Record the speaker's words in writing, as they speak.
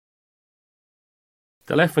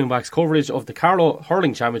The Left Wing Backs coverage of the Carlow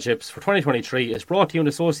Hurling Championships for 2023 is brought to you in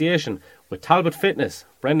association with Talbot Fitness,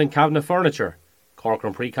 Brendan Kavanagh Furniture,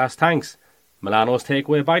 Corcoran Precast Tanks, Milano's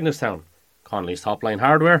Takeaway Bidnestown, Connolly's Topline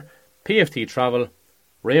Hardware, PFT Travel,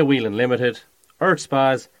 Ray Whelan Limited, Earth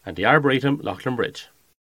Spas and the Arboretum Loughlin Bridge.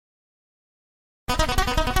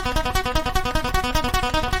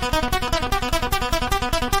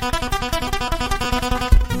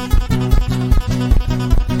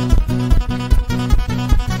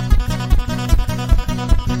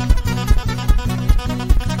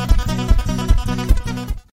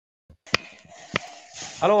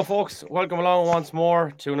 Hello folks, welcome along once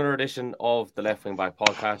more to another edition of the Left Wing Back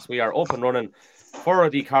podcast. We are up and running for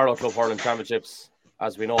the Carlow Club Hurling Championships.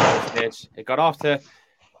 As we know at this stage, it got off to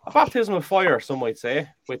a baptism of fire, some might say,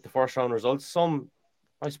 with the first round results. Some,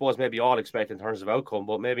 I suppose, maybe all expect in terms of outcome,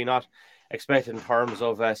 but maybe not expect in terms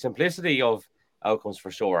of simplicity of outcomes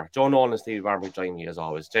for sure. Joe Nolan and Stevie Barnbrook joining me as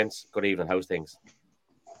always. Gents, good evening, how's things?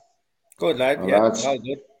 Good lad, all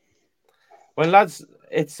good. Well, lads,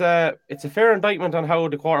 it's a fair indictment on how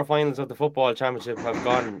the quarterfinals of the football championship have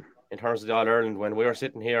gone in terms of the All-Ireland when we were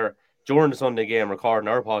sitting here during the Sunday game recording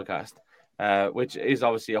our podcast, which is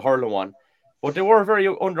obviously a hurling one. But they were very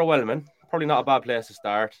underwhelming. Probably not a bad place to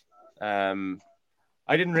start. I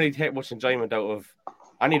didn't really take much enjoyment out of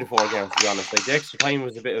any of the four games, to be honest. Like, the extra time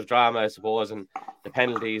was a bit of drama, I suppose, and the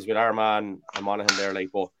penalties with Armagh and Monaghan there.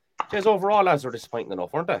 But just overall, lads, were disappointing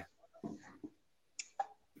enough, weren't they?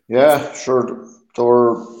 Yeah, sure. There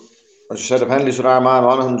were, as you said, the penalties with Armagh and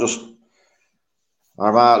Monaghan.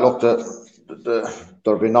 Armagh looked at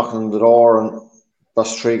they'll be knocking on the door, and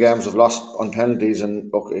that's 3 games they've lost on penalties.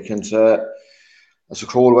 And look, you can say it's a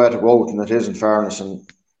cruel way to go out, and it is, in fairness. And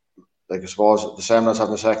like, I suppose the same as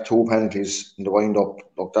having to sack 2 penalties in the wind up.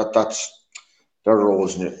 Look, that's their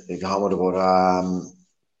roles, and you can hammer about.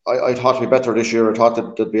 I thought it'd be better this year. I thought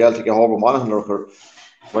that they'd be able to get over Monaghan. Look,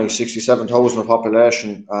 running 67,000 of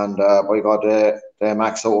population, and by God, they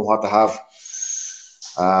max out on what they have.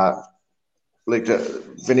 Like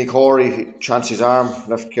Vinnie Corey chanced his arm,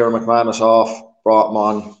 left Kieran McManus off, brought him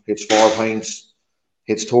on, hits 4 points,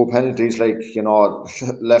 hits 2 penalties,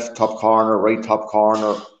 left top corner, right top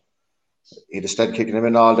corner. He'd have stayed kicking him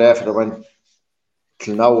in all day if it went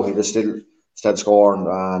till now. He'd have still stayed scoring,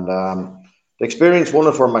 and the experience won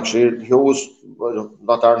it for him actually. Hughes,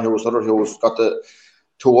 not Darren Hughes, other Hughes got the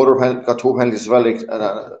 2 penalties as well.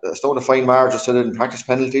 It's not a fine margin, still didn't practice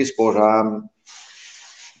penalties, but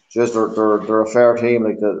they're a fair team.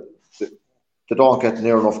 Like, they don't get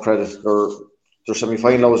near enough credit. Their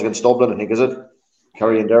semi-final was against Dublin, I think, is it?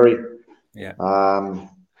 Kerry and Derry. Yeah. And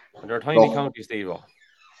they're a tiny county, Steve.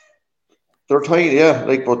 They're tiny, yeah.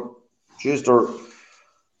 But geez, they're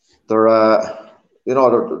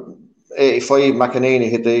 85. McEnany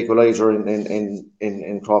hit the equaliser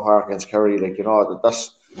in Crow Park against Kerry.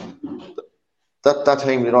 That's that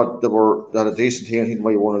time. They had a decent team. I think they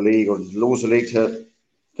might have won a league or lose the league to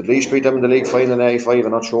the Laois beat them in the league final in 85.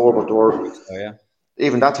 I'm not sure, but they were. Oh, yeah.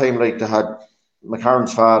 Even that time, they had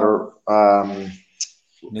McCarran's father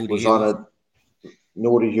was on a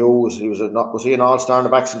Nody Hughes. Was he an all-star in the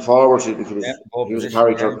backs and forwards? He was a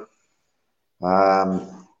character.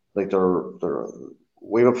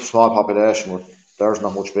 We have a small population, but theirs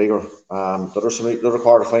not much bigger. There's some other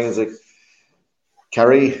quarterfinals like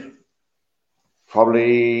Kerry,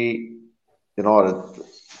 probably,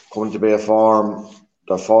 coming to be a form.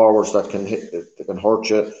 The forwards that can hurt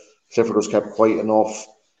you. Clifford was kept quiet enough.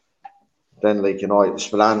 Then,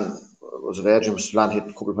 Spillane was at Adrian. Spillane hit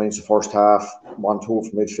a couple of points in the first half. 1-2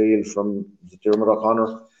 from midfield from Dermot O'Connor.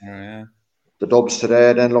 Oh, yeah. The Dubs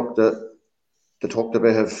today, then look, they took the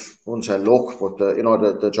bit of, I wouldn't say luck, but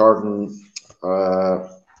the Jordan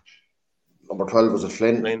number 12 was a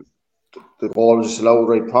Flynn. The goal was allowed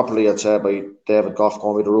right properly, I'd say, by David Goff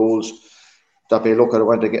going with the rules. That be a look at it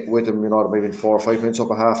when they get with him, maybe 4 or 5 minutes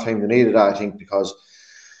up at half time. They needed that, I think, because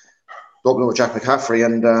Dublin with Jack McCaffrey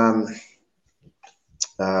and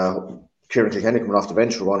Kieran Kilkenny coming off the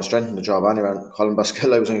bench were going to strengthen the job anyway. And Colin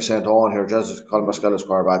Baskell, I was only saying to Owen here, Colin Baskell has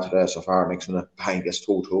scored bad today so far. Next minute, bang, gets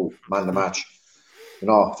 2-2, man of the match.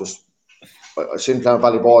 I seen playing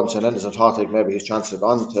Ballybor and St. Enda's and thought maybe his chances had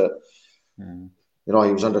gone to, he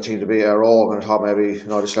was on the team to be a rogue, and I thought maybe,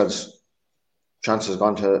 this lad's chances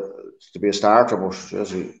gone to be a starter, but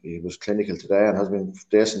he was clinical today and has been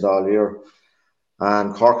decent all year.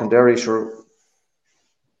 And Cork and Derry,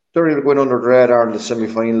 Derry will go in under the radar in the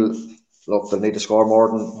semi-final. Look, they'll need to score more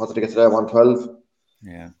than, what did they get today, 112?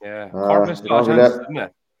 Yeah. Cork has got a chance, didn't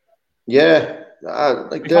it? Yeah.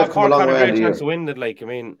 They've come a long way. Cork had a great chance to win it.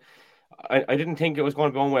 I didn't think it was going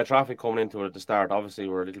to be one-way traffic coming into it at the start. Obviously,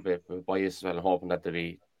 we're a little bit biased as well, and hoping that they'd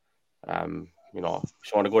be,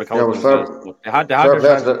 showing a good account of themselves. They had their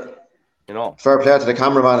chance, Fair play to the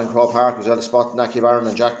cameraman in Crow Park who's at the spot, Nacky Barron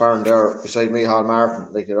and Jack Barron there beside Micheál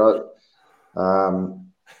Martin. The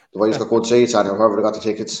boys got good seats and whoever they got the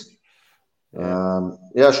tickets. Look,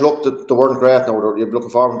 they weren't great. Now you're looking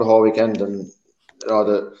forward to the whole weekend, and we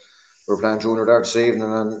were playing junior there this evening,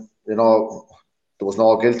 and there was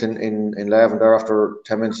no guilt in Leven there after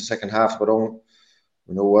 10 minutes of the second half. But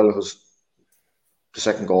we know well it was the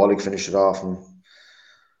second goal. He finished it off, and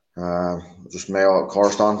just Mayo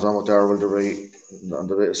corresponds on what there will be on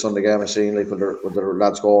the Sunday game. I seen with their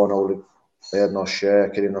lads going. They had no share.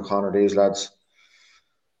 Killian O'Connor, these lads.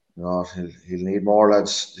 He'll need more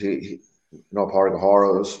lads. Pádraig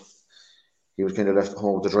O'Hara he was kind of left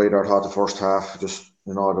home with the dry there. I thought the first half, just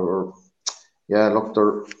they were.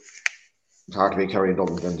 It's hard to be carrying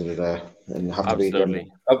Dublin at the end of the day, and you have to beat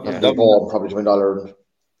them. Probably to win Ireland.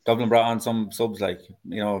 Dublin brought on some subs bring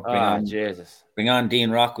on Dean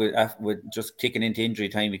Rock with just kicking into injury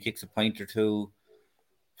time. He kicks a point or two.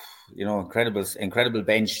 Incredible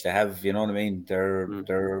bench to have. You know what I mean? They're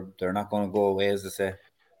not going to go away, as they say.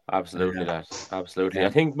 Absolutely, absolutely. Yeah. I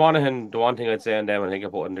think Monaghan. The one thing I'd say on them, I think I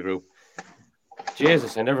put in the group.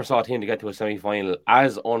 Jesus, I never saw a team to get to a semi-final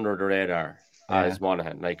as under the radar as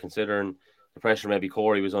Monaghan. Like, considering the pressure maybe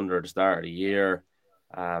Corey was under at the start of the year.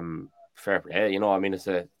 Fair play, it's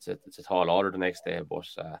a tall order the next day, but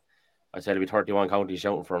I'd say there'd be 31 counties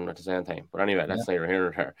shouting for him at the same time. But anyway, that's neither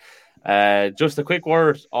here nor there. Just a quick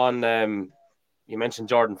word on you mentioned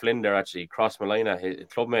Jordan Flynn there, actually. Cross Malina, his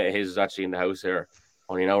clubmate of his is actually in the house here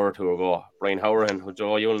only an hour or two ago. Brian Howran, who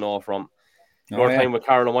Joe you'll know from your time with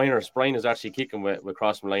Carlow Miners. Brian is actually kicking with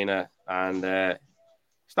Cross Malina and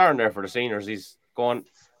starting there for the seniors. He's going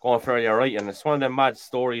fairly all right, and it's one of them mad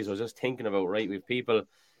stories I was just thinking about, right? With people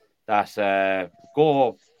that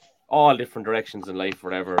go all different directions in life,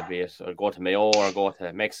 whatever, be it, or go to Mayo, or go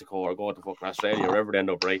to Mexico, or go to fucking Australia, or wherever they end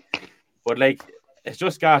up, right? But, like, it's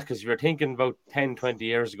just gas, because if you're thinking about 10, 20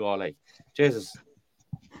 years ago, like, Jesus,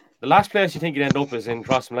 the last place you think you'd end up is in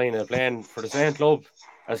Crossmolina, playing for the same club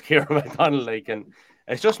as Kieran McDonald, like, and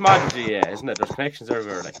it's just mad, isn't it? There's connections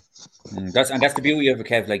everywhere, like. That's the beauty of it,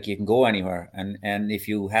 Kev. Like, you can go anywhere, and if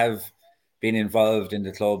you have been involved in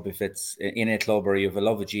the club, if it's in a club or you have a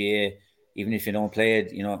love of GA, even if you don't play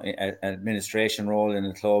it, an administration role in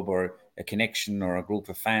a club or a connection or a group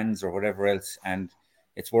of fans or whatever else, and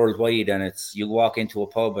it's worldwide, and it's you walk into a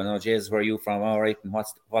pub and Jesus, where are you from? All right, and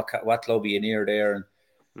what club are you near there?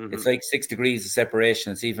 And it's like 6 degrees of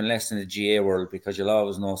separation. It's even less in the GA world, because you'll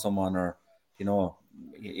always know someone, or there'll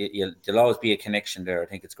always be a connection there. I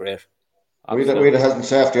think it's great. We had a health and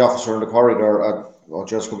safety officer in the corridor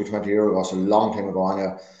just could be 20 years ago, so a long time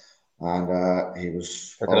ago, and he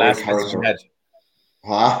was the last character. Is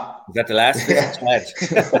that the last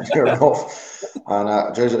Fair enough.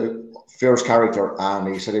 And fierce character, and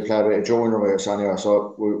he said he played a junior with us anyway.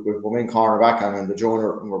 So we were in cornerback, and the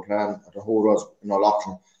junior, and we were playing at the whole was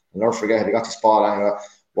Loughlin. I'll never forget, he got the spot anyway,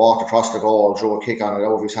 walked across the goal, drew a kick on it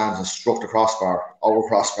over his hands, and struck the crossbar, over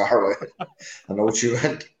crossbar way. And out she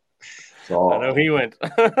went. So, I know he went.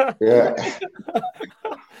 Yeah.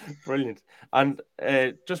 Brilliant. And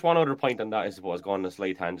just one other point on that, I suppose, going on a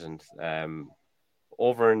slight tangent. I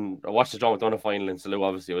watched the John McDonough final in Salou.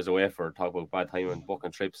 Obviously, I was away for talk about bad time and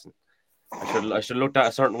booking trips. And I should looked at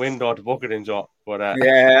a certain window to book it in, Joe. But but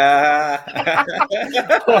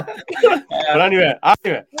anyway,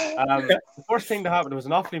 the first thing that happened, there was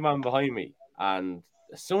an Offaly man behind me, and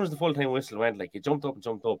as soon as the full time whistle went, like, he jumped up.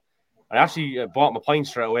 I actually bought my pint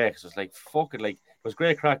straight away, because it was like, fuck it, like, it was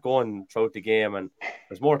great crack going throughout the game, and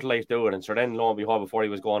there's more to life doing. And so then, lo and behold, before he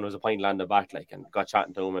was going, there was a pint landed back, like, and got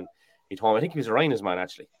chatting to him, and he told me, I think he was a Rhinos man,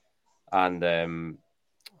 actually. And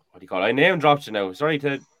what do you call it? I name dropped you now. Sorry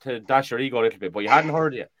to dash your ego a little bit, but you hadn't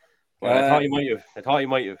heard yet. But I thought you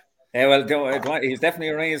might have. Yeah, well, he's definitely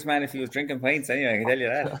a Rhinos man if he was drinking pints anyway, I can tell you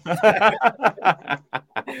that.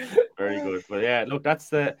 Very good. But yeah, look, that's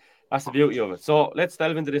the beauty of it. So let's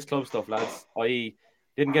delve into this club stuff, lads. I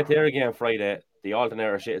didn't get there again Friday. The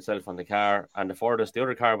alternator shit itself on the car, and the furthest the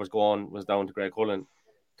other car was down to Graiguecullen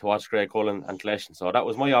to watch Graiguecullen and Collection. So that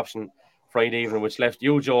was my option Friday evening, which left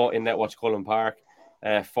you, Joe, in Netwatch Cullen Park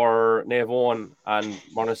for Naomh Eoin and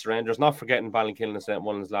Mullins Rangers. Not forgetting Ballinkillen and St.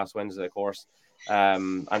 Mullins last Wednesday, of course.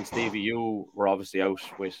 And Stevie, you were obviously out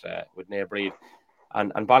with Naomh Breed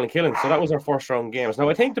and Ballinkillen. So that was our first round games. Now,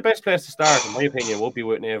 I think the best place to start, in my opinion, would be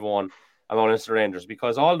with Naomh Eoin and Mullins Rangers,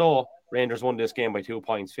 because although Rangers won this game by 2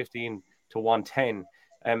 points, 15-110,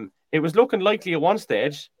 it was looking likely at one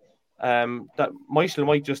stage that Michael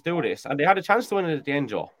might just do this, and they had a chance to win it at the end,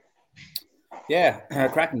 Joe. Yeah,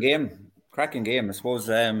 cracking game. I suppose.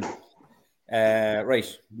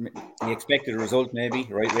 Right, you expected a result, maybe.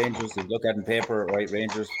 Right, Rangers. If you look at it on paper, right,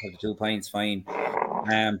 Rangers have the 2 points, fine.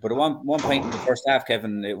 But at one point in the first half,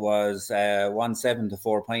 Kevin, it was 1-7 to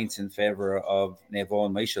 4 points in favour of Naomh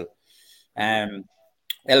Eoin Michael.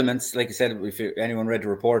 Elements, like I said, if anyone read the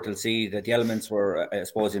report, they'll see that the elements were, I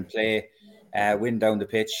suppose, in play. Wind down the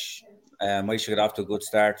pitch. Michael got off to a good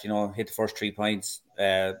start. Hit the first 3 points.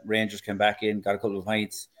 Rangers came back in, got a couple of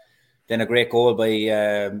points. Then a great goal by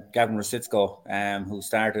Gavin Rosicko, who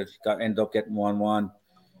ended up getting 1-1.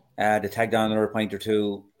 They tagged on another point or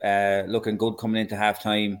two, looking good coming into half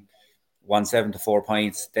time. 1-7 to 4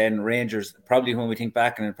 points. Then Rangers, probably when we think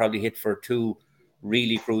back, and it probably hit for 2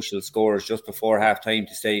 really crucial scores just before half time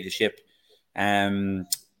to steady the ship, to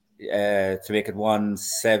make it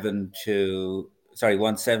 1-7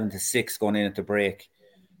 to 6 going in at the break.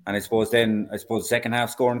 And I suppose the second half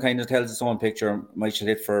scoring kind of tells its own picture. Michael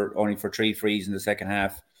hit only for 3 frees in the second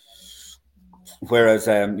half, whereas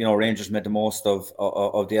Rangers made the most of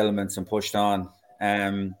the elements and pushed on.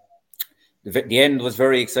 The end was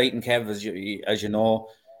very exciting, Kev, as you know.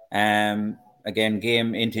 Again,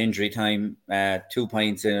 game into injury time, 2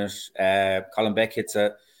 points in it. Colin Beck hits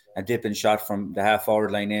a dipping shot from the half forward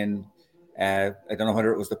line in. I don't know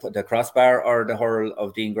whether it was the crossbar or the hurl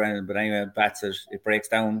of Dean Grennan, but anyway, bats it. It breaks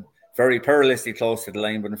down very perilously close to the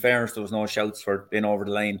line, but in fairness, there was no shouts for being over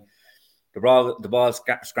the line. The ball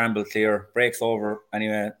scrambled clear, breaks over.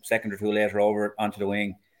 Anyway, second or two later, over onto the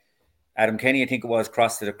wing. Adam Kenny, I think it was,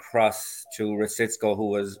 crossed it across to Rosicko, who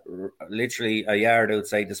was literally a yard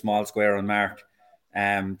outside the small square unmarked,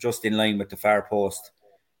 just in line with the far post.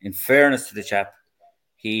 In fairness to the chap,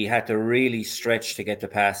 he had to really stretch to get the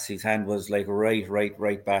pass. His hand was like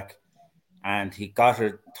right back. And he got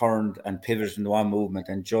it turned and pivoted in one movement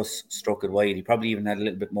and just struck it wide. He probably even had a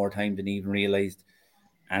little bit more time than he even realised.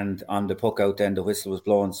 And on the puck out, then the whistle was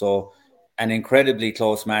blown. So an incredibly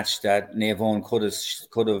close match that Naomh Eoin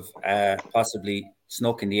could have possibly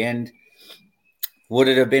snuck in the end. Would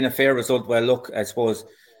it have been a fair result? Well, look, I suppose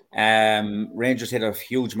Rangers hit a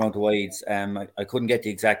huge amount of wides. I couldn't get the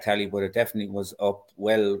exact tally, but it definitely was up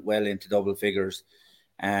well into double figures.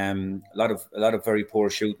 A lot of very poor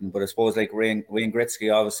shooting, but I suppose like Wayne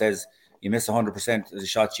Gretzky always says, you miss 100% of the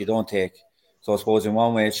shots you don't take. So I suppose in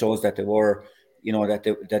one way it shows that they were,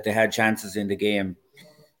 that they had chances in the game.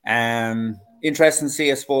 Interesting to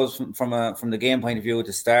see, I suppose, from the game point of view at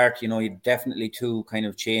the start. You definitely 2 kind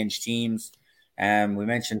of changed teams. We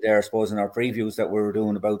mentioned there, I suppose, in our previews that we were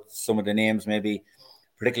doing about some of the names, maybe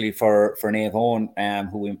particularly for Naomh Eoin,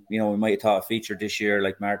 who we might have thought featured this year,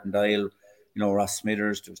 like Martin Dial, Ross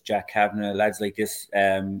Smithers, there was Jack Kavanagh, lads like this,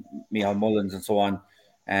 Micheál Mullins and so on,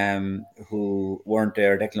 who weren't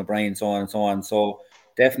there, Declan O'Brien, so on and so on. So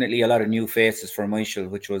definitely a lot of new faces for Michael,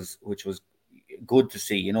 which was good to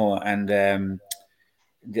see, and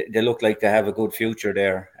they look like they have a good future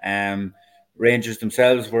there. Rangers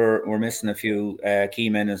themselves were missing a few key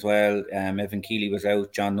men as well. Evan Keeley was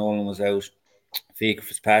out, John Nolan was out, Fake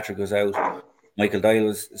Fitzpatrick was out, Michael Dial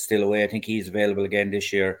was still away. I think he's available again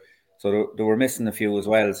this year. So they were missing a few as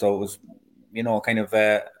well. So it was, kind of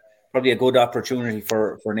probably a good opportunity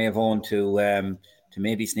for Naomh Eoin to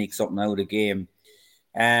maybe sneak something out of the game.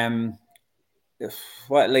 I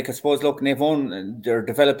suppose, look, Naomh Eoin, they're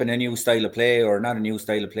developing a new style of play, or not a new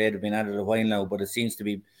style of play. They've been at it a while now, but it seems to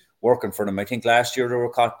be working for them. I think last year they were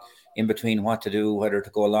caught in between what to do, whether to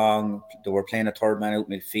go long. They were playing a third man out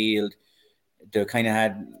midfield. They kind of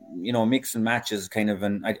had, mix and matches kind of.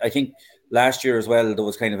 And I think last year as well, there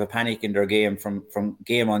was kind of a panic in their game from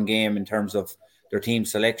game on game in terms of their team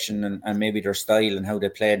selection and maybe their style and how they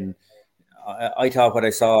played. And I thought what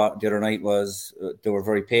I saw the other night was they were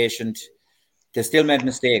very patient. They still made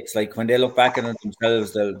mistakes. Like when they look back at it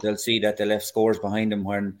themselves, they'll see that they left scores behind them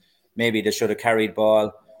when maybe they should have carried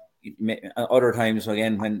ball. Other times,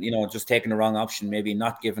 again, when just taking the wrong option, maybe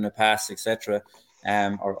not giving a pass, etc.,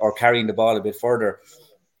 or carrying the ball a bit further.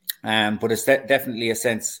 But it's definitely a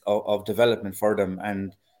sense of development for them.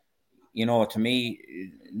 And to me,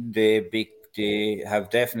 they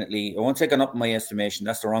have definitely. I won't say gone up in my estimation.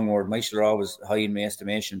 That's the wrong word. Michael are always high in my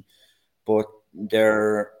estimation, but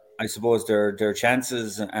I suppose their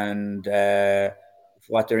chances and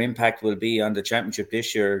what their impact will be on the championship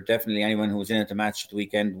this year. Definitely, anyone who was in at the match the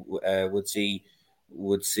weekend would see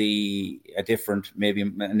a different, maybe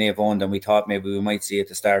Naomh Eoin than we thought maybe we might see at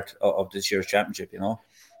the start of this year's championship.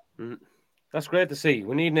 That's great to see.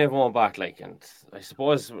 We need Naomh Eoin back, and I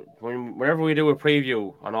suppose whenever we do a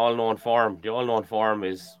preview on all known form, the all known form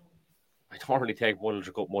is I don't really take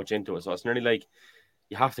Mullingar Cup much into it. So it's nearly like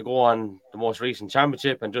you have to go on the most recent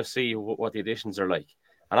championship and just see what the additions are like.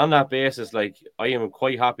 And on that basis, like, I am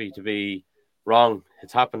quite happy to be wrong.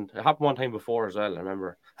 It happened one time before as well. I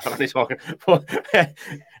remember I'm only talking, but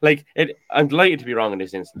like it. I'm delighted to be wrong in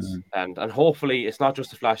this instance, and hopefully it's not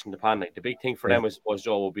just a flash in the pan. Like the big thing for them, I suppose,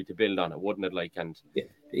 Joe, would be to build on it, wouldn't it? Like, and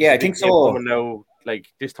I think so. Coming now, like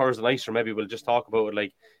this Thursday night, or maybe we'll just talk about it.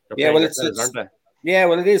 Like they're Yeah, playing well, themselves, aren't they? Yeah,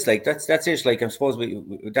 well, it is like that's it. Like I suppose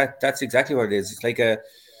that's exactly what it is. It's like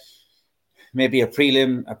maybe a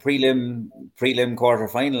prelim quarter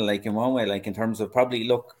final, like in one way, like in terms of probably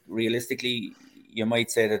look realistically, you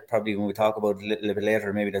might say that probably when we talk about it a little bit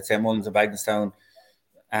later, maybe that St. Mullins and Bagenstown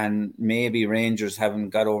and maybe Rangers haven't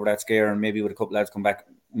got over that scare, and maybe with a couple lads come back,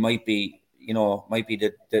 might be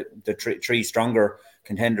the three stronger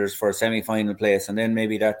contenders for a semi-final place, and then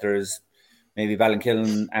maybe that there's maybe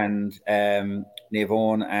Ballinkillen and Naomh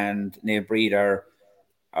Eoin and Naomh Breed are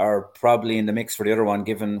probably in the mix for the other one,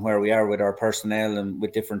 given where we are with our personnel and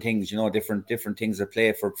with different things, different things that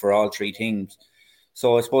play for all three teams.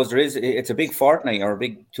 So I suppose it's a big fortnight or a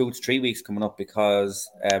big 2 to 3 weeks coming up, because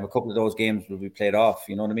a couple of those games will be played off,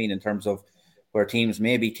 you know what I mean, in terms of where teams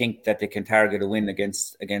maybe think that they can target a win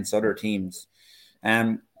against other teams.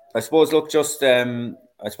 I suppose, look, just I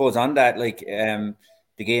suppose on that, like the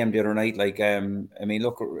game the other night, like I mean,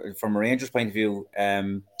 look, from a Rangers point of view,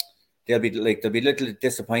 they'll be a little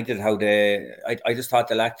disappointed how I just thought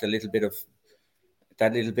they lacked a little bit of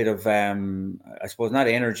I suppose not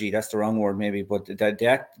energy, that's the wrong word maybe, but they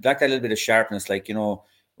lacked that little bit of sharpness. Like, a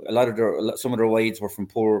lot of some of their wides were from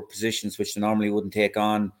poor positions, which they normally wouldn't take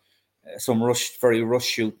on. Some very rush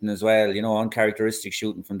shooting as well, uncharacteristic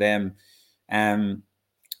shooting from them.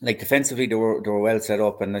 Like defensively, they were well set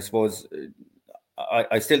up, and I suppose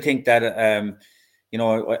I still think that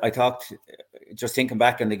I talked, just thinking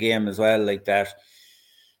back on the game as well, like that.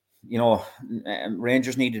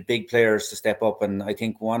 Rangers needed big players to step up, and I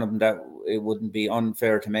think one of them that it wouldn't be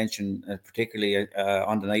unfair to mention, particularly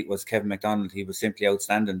on the night, was Kevin McDonald. He was simply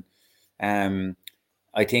outstanding.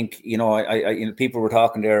 I think people were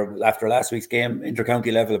talking there after last week's game,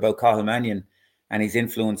 intercounty level, about Cathal Mannion and his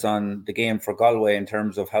influence on the game for Galway in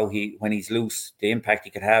terms of how when he's loose, the impact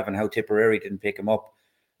he could have, and how Tipperary didn't pick him up,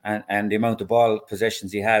 and the amount of ball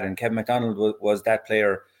possessions he had. And Kevin McDonald was that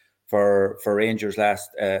player for Rangers last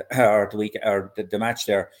or the week or the match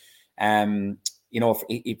there.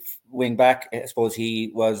 If wing back, I suppose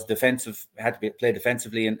he was defensive, had to play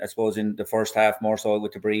defensively, and I suppose in the first half more so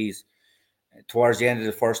with the breeze. Towards the end of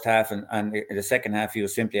the first half and the second half, he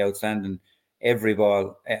was simply outstanding. Every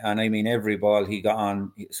ball, and I mean every ball he got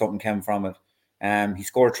on, something came from it. He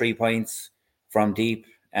scored 3 points from deep,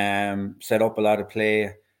 set up a lot of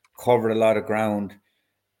play, covered a lot of ground.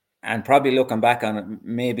 And probably looking back on it,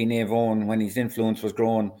 maybe Naomh Eoin, when his influence was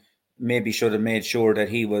growing, maybe should have made sure that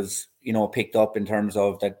he was, picked up in terms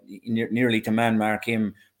of that, nearly to man mark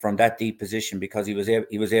him from that deep position, because he was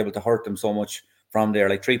able to hurt them so much from there.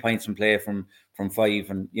 Like 3 points from play from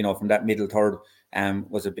 5, and from that middle third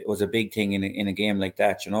was a big thing in a game like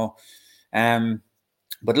that,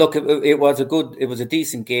 But look, it was a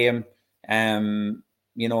decent game. I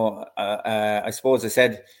suppose I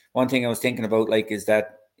said one thing I was thinking about, like, is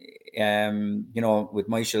that with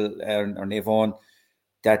Michael or Naomh Eoin,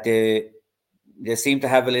 that they seem to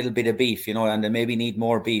have a little bit of beef, and they maybe need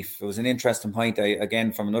more beef. It was an interesting point,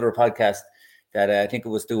 again, from another podcast, that I think it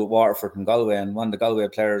was to do with Waterford and Galway, and one of the Galway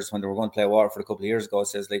players, when they were going to play Waterford a couple of years ago,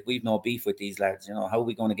 says, like, we've no beef with these lads, how are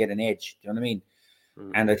we going to get an edge? Do you know what I mean?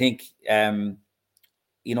 Mm-hmm. And I think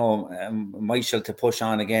Michael, to push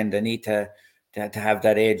on again, they need to have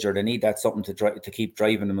that edge, or they need that something to keep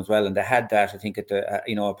driving them as well. And they had that, I think, at the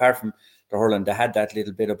apart from the hurling, they had that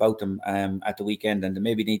little bit about them at the weekend, and they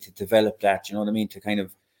maybe need to develop that. You know what I mean? To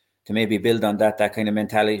maybe build on that kind of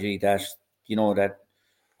mentality that that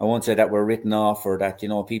I won't say that we're written off, or that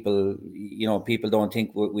people don't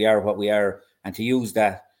think we are what we are, and to use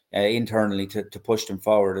that internally to push them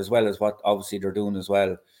forward, as well as what obviously they're doing as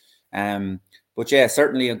well. But yeah,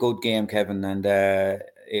 certainly a good game, Kevin, and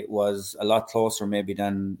it was a lot closer maybe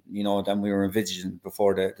than we were envisioning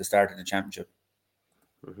before the start of the championship.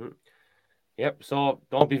 Mm-hmm. Yep. So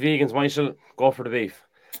don't be vegans, Michael. Go for the beef.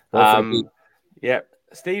 Yeah,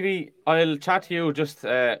 Stevie, I'll chat to you just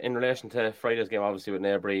in relation to Friday's game, obviously with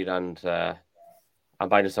Naomh Breed and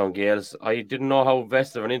Bagenstown Gales. I didn't know how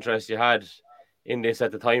vested of an interest you had in this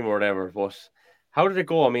at the time or whatever, but how did it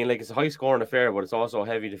go? I mean, like, it's a high scoring affair, but it's also a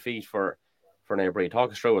heavy defeat for Naomh Breed.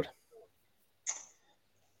 Talk us through it.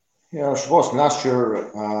 Yeah, I suppose last year,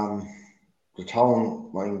 the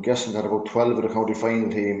town, I'm guessing, had about 12 of the county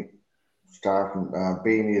final team starting.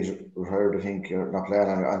 Beanie is retired, I think. Not playing.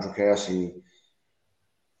 Andrew Casey,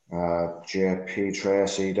 JP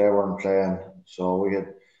Tracy, they weren't playing. So we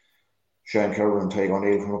had Shane Curran and Tyke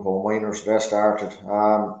O'Neill coming up on minors. They started.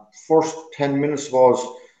 First 10 minutes was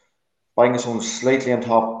Bangison slightly on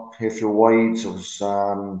top, hit a few wides. It was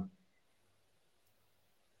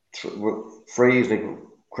frees. Like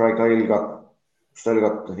Craig Doyle still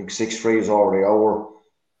got I think 6 frees over the hour.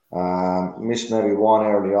 Missed maybe one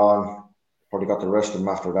early on. Probably got the rest of them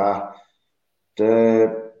after that.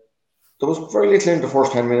 There was very little in the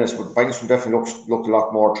first 10 minutes, but Bangson definitely looked a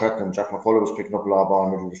lot more threatening. Jack McCullough was picking up a lot of ball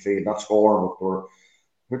in the middle of the field, not scoring, but there were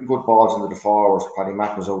pretty good balls into the forwards. Paddy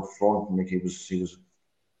Mack was out front, and like he was, he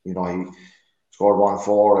scored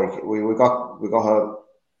 1-4. Like we got a,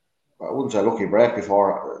 I wouldn't say a lucky break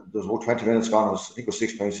before. There was about 20 minutes gone. I think it was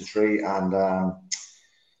 6 points to 3, and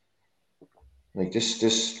like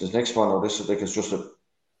this next one, this is like it's just a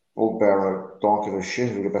bugbear. I don't give a shit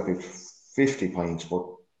if we get back with 50 points, but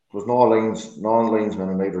there was no linesmen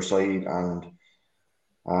on either side, and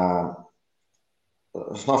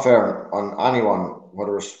it's not fair on anyone,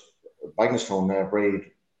 whether it's Bagnestone,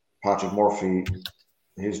 Braid, Patrick Murphy,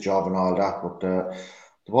 his job and all that, but the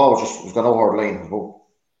ball was going over the line, about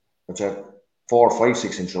I'd say 4, 5,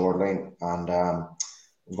 6 inches over the line, and it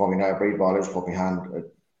was going to be a Braid ball. I just put my hand.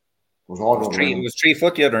 It was three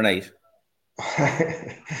foot the other night.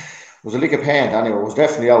 It was a lick of paint anyway. It was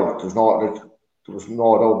definitely out. There was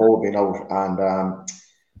no doubt about being out, and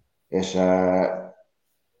it's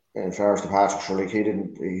in fairness to Patrick, sure, like he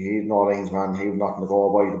no linesman, he was not going to go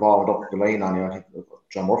by. The ball went up the line on you. I think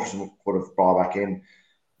John Murphy could have brought back in,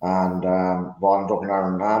 and ball went up in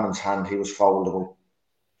Aaron Naomh's hand. He was fouled about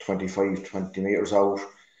 25, 20 metres out.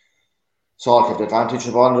 Saul had the advantage.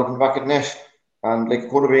 The ball ended up in the back of the net, and like it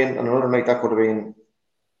could have been another night. That could have been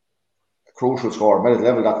a crucial score. Might have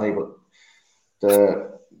leveled that night, but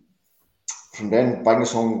from then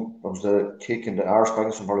Bangison was the kick in the arse.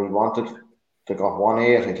 Bangison probably wanted. They got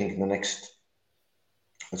 1-8, I think, in the next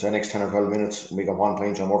 10 or 12 minutes. We got 1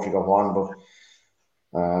 point, John Murphy got 1, but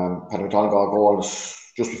Paddy McDonald got a goal just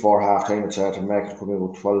before half time, it said, to make it probably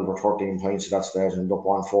about 12 or 13 points at that stage, and up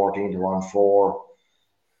 114 to 1-4.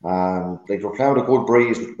 They were playing with a good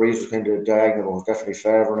breeze, but the breeze was kind of diagonal, but was definitely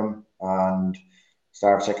favouring them. And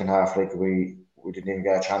start second half, like we didn't even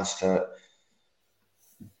get a chance to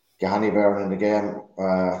get any bearing in the game.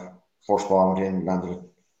 First ball went in, landed it,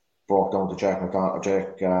 broke down to Jack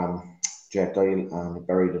Doyle, and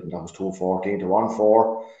buried it, and that was 214 to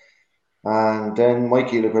 1-4. And then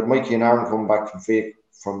Mikey and Aaron come back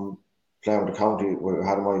from playing with the county. We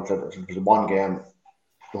had him played one game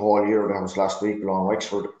the whole year. That was last week along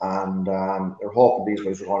Wexford, and they're hoping these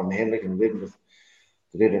guys were going to Henley, and they didn't.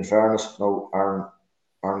 They did, in fairness. No,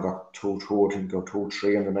 Aaron got 2-2, I think, got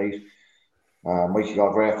 2-3 in the night. Mikey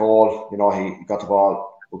got a great goal. He got the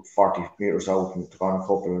ball 40 metres out and took on a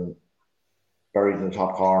couple and buried in the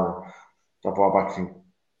top corner. That ball back, I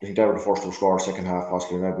think they were the first to score second half,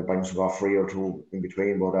 possibly. Maybe Bangson got 3 or 2 in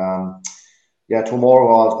between. But 2 more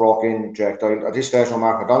balls broke in. Jack Doyle. At this stage,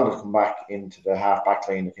 Mark McDonald had come back into the half back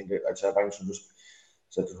line. I think I'd say Bangson just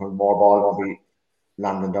said there's more ball going to be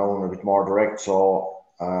landing down a bit more direct. So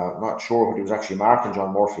I'm not sure what he was actually marking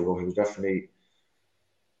John Murphy, but he was definitely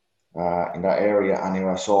in that area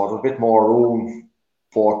anyway. So there was a bit more room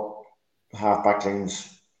for half back lines.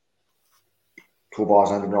 2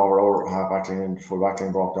 balls ended over our half back line, and full back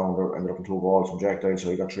line broke down. There ended up in 2 balls from Jack Doyle, so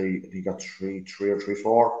he got 3 or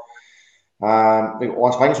 3-4.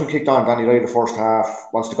 Once Bangson kicked on, Danny Doyle the first half.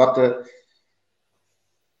 Once they got the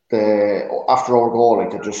after our goal,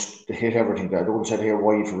 like they hit everything. They wouldn't sit here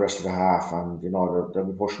wide for the rest of the half, and they've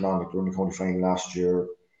been pushing on. Like they were in the county final last year.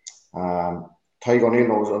 Tyke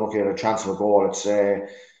O'Neill was unlucky at a chance of a goal. It's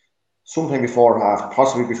sometime before half,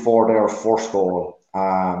 possibly before their first goal.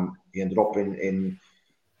 He ended up in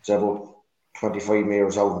about 25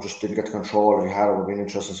 metres out and just didn't get the control. If he had, it would have been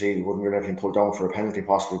interesting to see. He wouldn't really have been pulled down for a penalty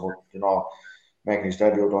possibly, but making his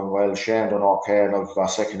debut done well. Shane done okay, now he got a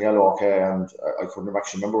second yellow okay, and I couldn't have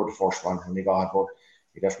actually remember the first one when he got it, but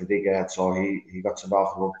he definitely did get it. So he got sent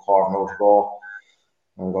off with a quarter now to go,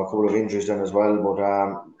 and got a couple of injuries then as well.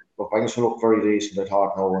 But Bangson looked very decent, I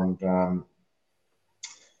thought, now, and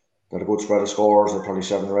got a good spread of scores. They're probably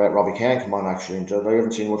 7 or 8. Robbie Kane come on, actually. I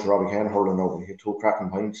haven't seen much of Robbie Kane hurling now, but he hit 2 cracking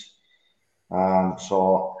points.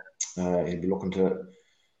 So he'll be looking to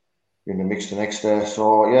be in the mix the next day.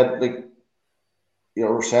 So yeah,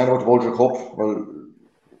 we're saying about the Bulger Cup. Well,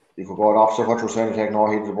 you could go the opposite of what you're saying. Take no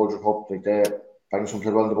heed of the Bulger Cup. Bangson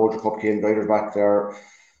played well in the Bulger Cup. Keane Ryder's back there.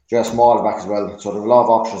 Jay Small back as well. So there's a lot of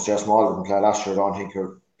options. Jay Small didn't play last year. I don't think he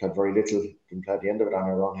played very little. Didn't play at the end of it, I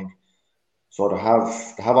don't think. So they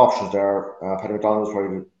have options there. Paddy McDonald was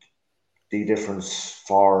probably the difference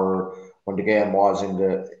for when the game was in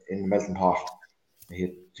the melting pot. I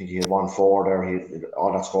think he had 1-4 there. He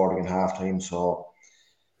all that scored in half time. So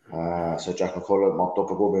Jack McCullough mopped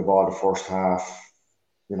up a good bit of ball the first half,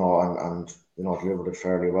 and delivered it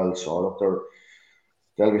fairly well. So look,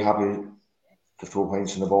 they'll be happy to 2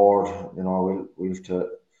 points on the board.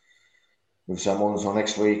 We've St. Mullins on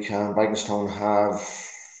next week, and Bagenstown have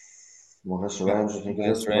Munster Rangers, I think it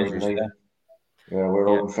is, Thursday night. Yeah, we're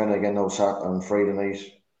out in Fenn again now on Friday night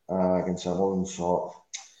against St. Mullins. So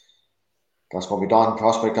that's going to be daunting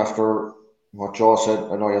prospect after what Joe said.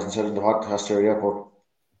 I know he hasn't said it in the podcast here yet, but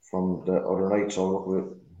from the other night, so look, we're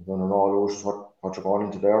going to know what you're going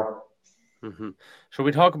into there. Mm-hmm. Should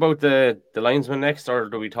we talk about the Linesmen next, or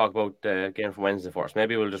do we talk about the game from Wednesday first?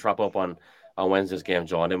 Maybe we'll just wrap up on Wednesday's game,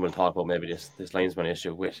 Joe, and then we'll talk about maybe this Linesman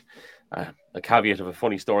issue with a caveat of a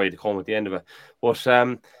funny story to come at the end of it. But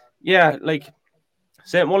like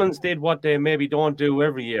St. Mullins did what they maybe don't do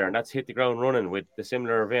every year, and that's hit the ground running with the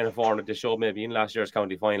similar vein of form that they showed maybe in last year's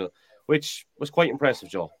county final, which was quite impressive,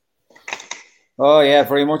 Joe. Oh yeah,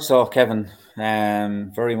 very much so, Kevin.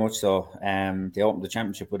 Very much so. They opened the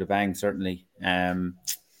championship with a bang, certainly, and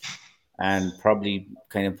probably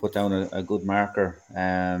kind of put down a good marker.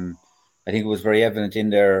 I think it was very evident in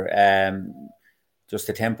their just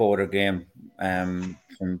the tempo of their game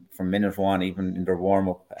from minute one, even in their warm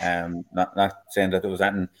up. Not saying that there was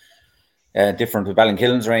anything different with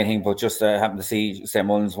Ballinkillen's or anything, but just happened to see St.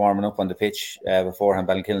 Mullins warming up on the pitch beforehand.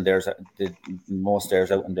 Ballinkillen did most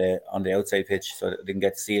theirs out on the outside pitch, so I didn't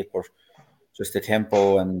get to see it. But just the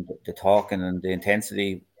tempo and the talking and the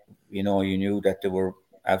intensity, you knew that they were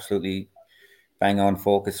absolutely bang on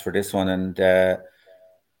focus for this one. And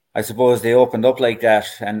I suppose they opened up like that,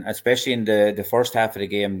 and especially in the first half of the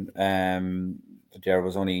game, there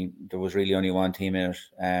was really only one team in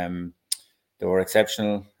it. They were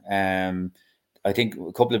exceptional. I think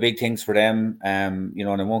a couple of big things for them, and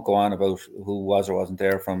I won't go on about who was or wasn't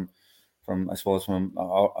there from I suppose from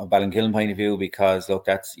a Ballinkillen point of view, because look,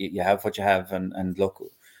 that's you have what you have, and look,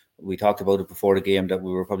 we talked about it before the game that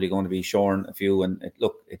we were probably going to be shorn a few, and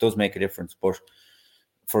it does make a difference. But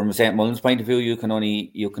from a St. Mullins point of view, you can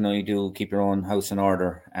only keep your own house in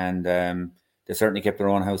order, and they certainly kept their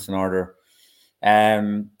own house in order.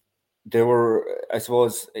 There were, I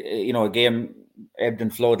suppose, a game ebbed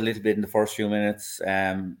and flowed a little bit in the first few minutes.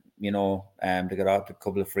 They got out a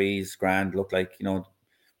couple of frees, grand. Looked like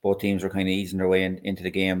both teams were kind of easing their way into the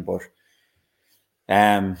game, but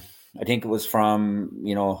I think it was from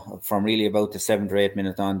really about the 7th or 8th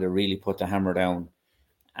minute on, they really put the hammer down,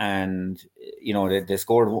 and they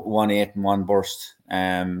scored 1-8 in one burst.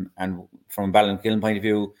 And from Ballinkillen point of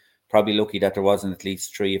view, probably lucky that there wasn't at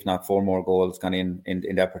least 3, if not 4 more goals gone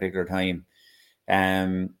in that particular time.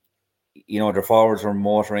 Their forwards were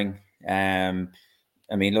motoring.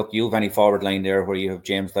 Look, you have any forward line there where you have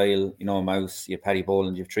James Doyle, Mouse, you have Paddy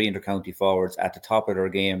Boland, you have 3 inter-county forwards at the top of their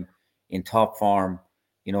game, in top form,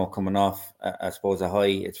 coming off, I suppose, a high.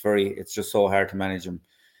 It's just so hard to manage them.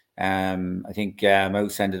 I think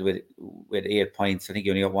Mouse ended with 8 points. I think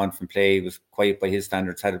he only got 1 from play. He was quiet by his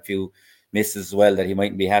standards, had a few misses as well that he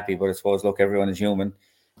mightn't be happy, but I suppose, look, everyone is human.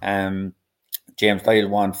 James Doyle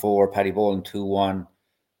 1-4, Paddy Boland 2-1.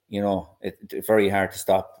 It's very hard to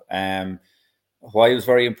stop. Why I was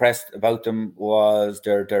very impressed about them was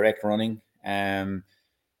their direct running.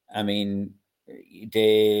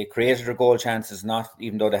 They created their goal chances, not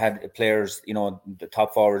even though they had players, the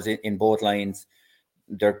top forwards in both lines.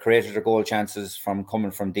 They created their goal chances from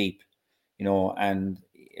coming from deep, and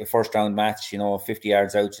a first round match, 50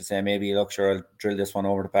 yards out, you say, maybe, look, sure, I'll drill this one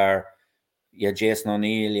over the bar. You had Jason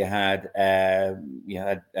O'Neill, you had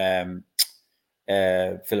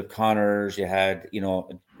Philip Connors, you had,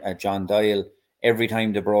 John Doyle. Every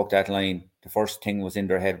time they broke that line, the first thing was in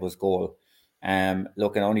their head was goal.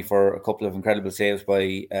 Looking only for a couple of incredible saves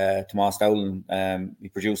by Tomas Dowling. He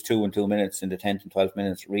produced 2 in 2 minutes in the 10th and 12th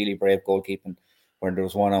minutes. Really brave goalkeeping, where there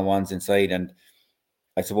was one-on-ones inside. And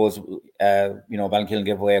I suppose, Ballinkillen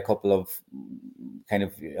gave away a couple of kind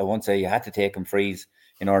of, I won't say you had to take them frees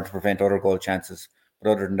in order to prevent other goal chances. But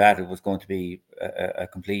other than that, it was going to be a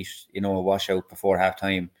complete, washout before half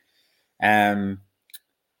time.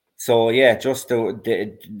 So yeah, just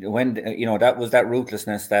when that was that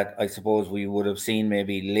ruthlessness that I suppose we would have seen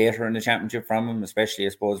maybe later in the championship from them, especially I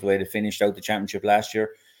suppose the way they finished out the championship last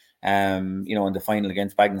year. In the final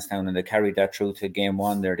against Bagenstown, and they carried that through to game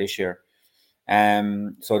 1 there this year.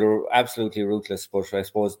 So they were absolutely ruthless, but I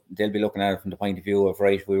suppose they'll be looking at it from the point of view of,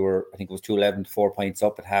 right, I think it was 2-11 to 4 points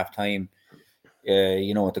up at half time.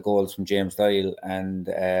 with the goals from James Doyle and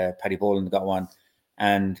Paddy Boland got one,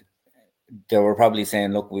 and they were probably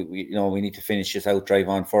saying, look, we need to finish this out, drive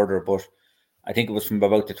on further. But I think it was from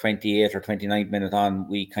about the 28th or 29th minute on,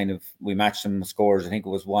 we matched them scores. I think it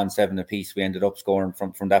was 1-7 apiece. We ended up scoring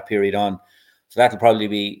from that period on. So that'll probably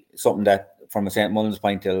be something that, from a St. Mullins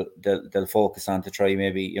point, they'll focus on to try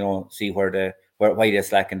maybe, see why they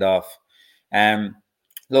slackened off.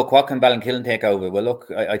 Look, what can Ballinkillen take out of it? Well, look,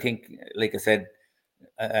 I think, like I said,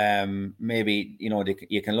 maybe,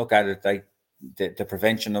 you can look at it like the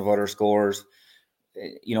prevention of other scores.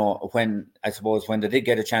 When they did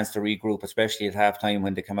get a chance to regroup, especially at halftime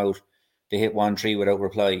when they come out, they hit 1-3 without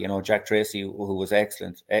reply. Jack Tracy, who was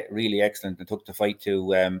excellent, really excellent, and took the fight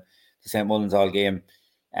to St. Mullins all game.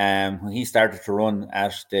 When he started to run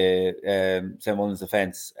at the St. Mullins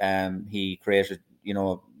defence, he created,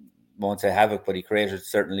 won't say havoc, but he created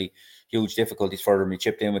certainly huge difficulties for them. He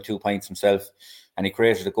chipped in with 2 points himself, and he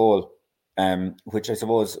created a goal, which I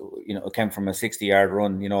suppose, came from a 60-yard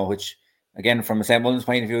run, which, again, from a St. Mullins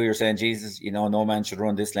point of view, you're saying, Jesus, no man should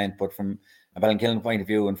run this length. But from a Ballinkillen point of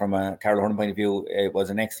view and from a Carlow Horn point of view, it was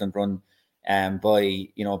an excellent run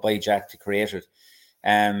by Jack to create it.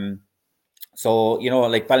 So,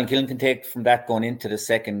 like Ballinkillen can take from that going into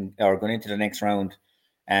the next round.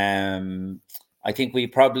 I think we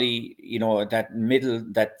probably,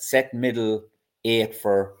 that set middle 8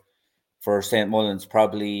 for St. Mullins,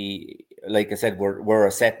 probably, like I said, we're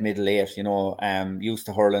a set middle 8, used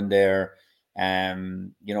to hurling there, a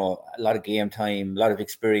lot of game time, a lot of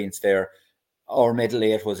experience there. Our middle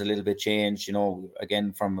 8 was a little bit changed,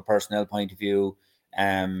 again, from a personnel point of view.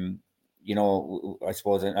 I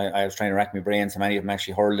suppose I was trying to rack my brains. How many of them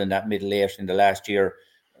actually hurled in that middle 8 in the last year?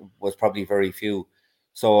 Was probably very few.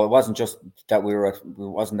 So it wasn't just that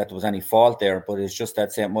wasn't that there was any fault there, but it's just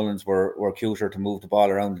that St. Mullins were cuter to move the ball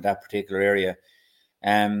around in that particular area.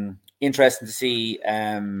 Interesting to see.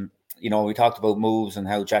 We talked about moves and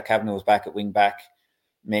how Jack Kavanagh was back at wing back,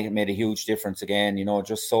 made a huge difference again.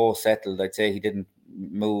 Just so settled. I'd say he didn't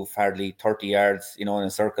move hardly 30 yards, in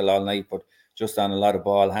a circle all night, but just on a lot of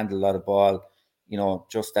ball, handled a lot of ball.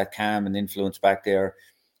 Just that calm and influence back there.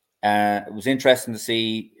 It was interesting to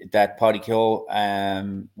see that Paddy Keogh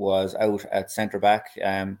was out at centre back.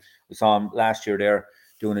 We saw him last year there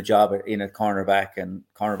doing a job in at cornerback, and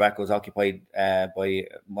cornerback was occupied by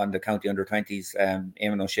one of the county under-20s,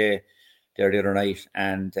 Eamon O'Shea, there the other night,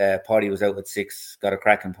 and Paddy was out at 6, got a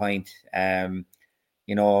cracking point.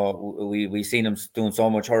 We seen him doing so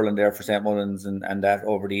much hurling there for St. Mullins and that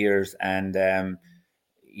over the years, and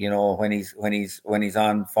when he's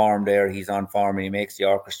on form there, he's on form and he makes the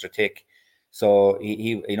orchestra tick. So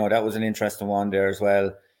he that was an interesting one there as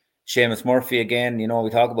well. Seamus Murphy again, we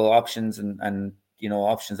talk about options and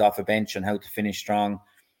options off a bench and how to finish strong.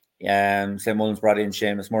 St. Mullins brought in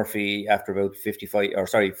Seamus Murphy after about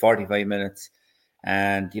 45 minutes,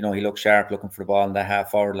 and he looked sharp, looking for the ball in that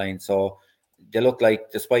half forward line. So they looked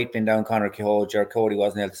like, despite being down Conor Kehoe, Jared Cody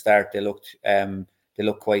wasn't able to start. They looked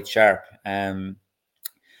quite sharp.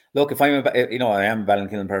 Look, if I am a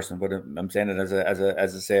Ballinkillen person, but I'm saying it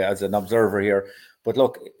as an observer here. But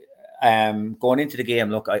look, going into the game,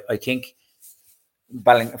 look, I think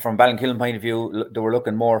from Ballinkillen point of view, they were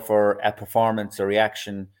looking more for a performance, a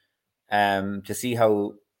reaction, to see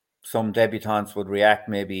how some debutants would react,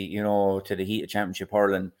 maybe, to the heat of championship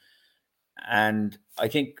hurling. And I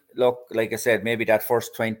think, look, like I said, maybe that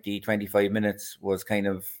first 20-25 minutes was kind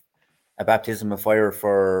of a baptism of fire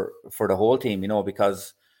for the whole team,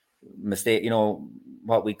 because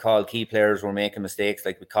what we call key players were making mistakes.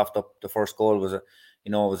 Like we coughed up the first goal was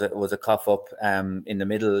a cough up in the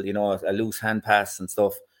middle, a loose hand pass and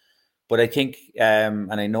stuff. But I think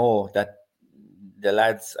and I know that the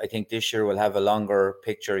lads, I think this year will have a longer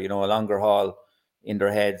picture, a longer haul in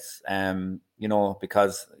their heads,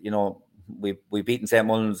 because we beaten St.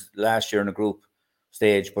 Mullins last year in a group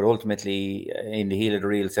stage, but ultimately in the heel of the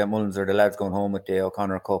reel, St. Mullins are the lads going home with the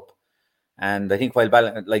O'Connor Cup. And I think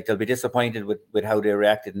they'll be disappointed with how they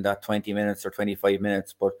reacted in that 20 minutes or 25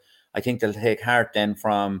 minutes, but I think they'll take heart then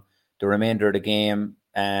from the remainder of the game.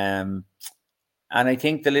 And I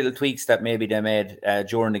think the little tweaks that maybe they made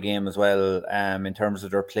during the game as well, in terms of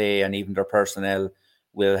their play and even their personnel,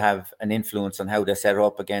 will have an influence on how they set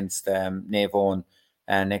up against Naomh Eoin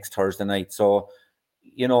next Thursday night. So,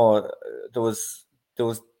 there was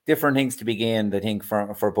different things to be gained, I think,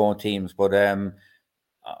 for both teams. But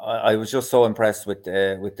I was just so impressed with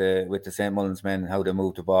the St. Mullins men, how they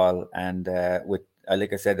moved the ball, and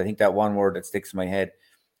like I said, I think that one word that sticks in my head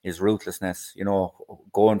is ruthlessness.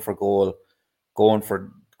 Going for goal, going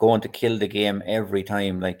to kill the game every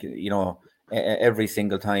time, every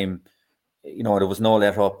single time. there was no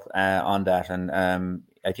let up on that, and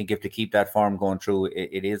I think if they keep that form going through,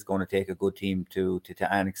 it is going to take a good team to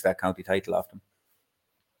annex that county title off them.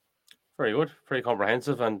 Very good, very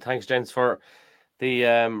comprehensive, and thanks, gents, for the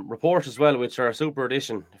report as well, which are a super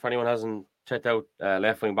edition. If anyone hasn't checked out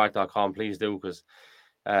leftwingback.com, please do, because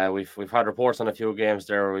we've had reports on a few games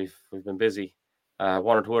there. We've been busy.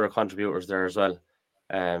 One or two other contributors there as well,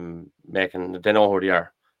 making they know who they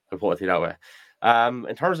are. I'll put it that way.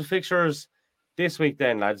 In terms of fixtures this week,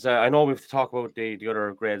 then, lads, I know we have to talk about the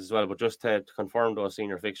other grades as well, but just to confirm those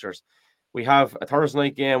senior fixtures, we have a Thursday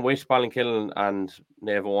night game with Ballinkillen and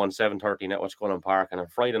Naomh Eoin 7:30 Netwatch Cullen Park, and on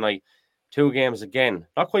Friday night, two games again.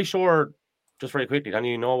 Not quite sure. Just very quickly, do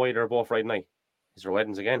you know why they're both Friday night? Is there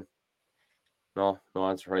weddings again? No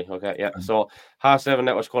answer. Right, okay, yeah. So 7:30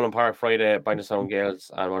 Netwatch Cullen Park Friday, Btown Gales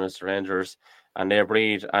and Munster Rangers, and Naomh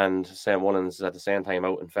Breed and St. Mullins at the same time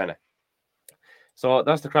out in Fenagh. So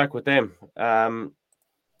that's the crack with them. Naomh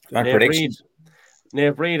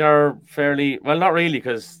Breed are fairly well, not really,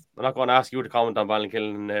 because I'm not going to ask you to comment on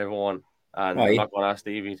Ballinkillen and Naomh Eoin, and I'm not going to ask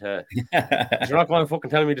Stevie to. You're not going to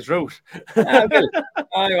fucking tell me the truth.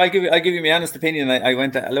 I'll give you my honest opinion. I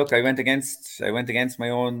went against my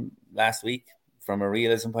own last week from a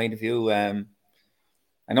realism point of view. I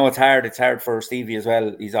know it's hard. It's hard for Stevie as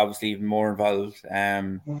well. He's obviously even more involved.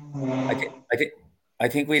 I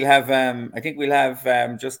think we'll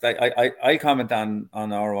have. Just I comment on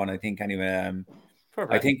our one. I think anyway.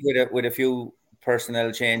 I think with a few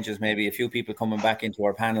personnel changes, maybe a few people coming back into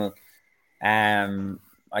our panel.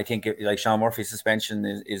 I think like Sean Murphy's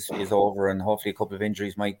suspension is over, and hopefully a couple of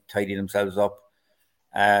injuries might tidy themselves up.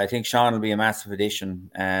 I think Sean will be a massive addition,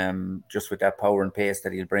 just with that power and pace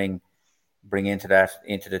that he'll bring into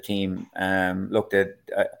the team. I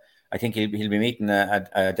think he'll be meeting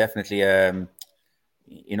definitely.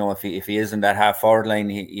 If he is in that half forward line,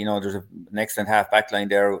 there's an excellent half back line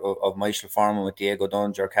there of Michael Foreman with Diego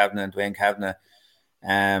Dunn, Ger Kavanagh and Dwayne Kavanagh.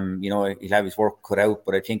 He'll have his work cut out,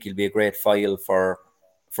 but I think he'll be a great file for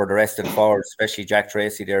the rest of the forwards, especially Jack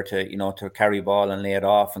Tracy there to carry ball and lay it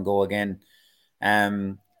off and go again.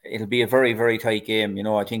 It'll be a very, very tight game.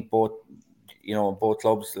 I think both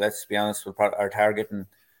clubs, let's be honest, will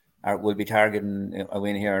be targeting a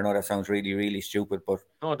win here. I know that sounds really, really stupid, but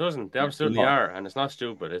no, it doesn't. They absolutely are, and it's not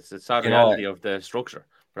stupid. It's that reality of the structure.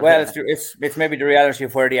 Well, it's maybe the reality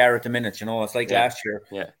of where they are at the minute. It's like last year.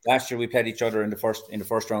 Yeah. Last year we played each other in the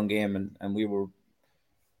first round game, and we were,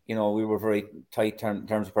 we were very tight in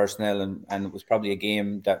terms of personnel, and it was probably a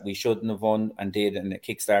game that we shouldn't have won and did, and it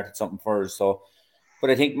kickstarted something for us. So, but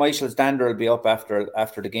I think Michael's dander will be up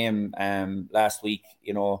after the game last week.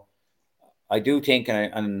 I do think,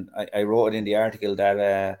 and I wrote it in the article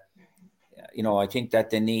that I think that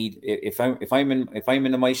they need, if I'm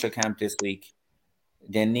in the Michael camp this week,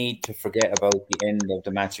 they need to forget about the end of the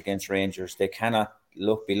match against Rangers. They cannot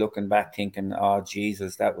be looking back thinking, oh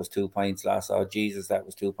Jesus, that was 2 points lost. Oh Jesus, that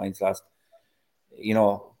was 2 points lost.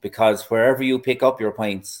 Because wherever you pick up your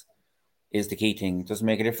points is the key thing. It doesn't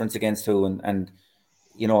make a difference against who. And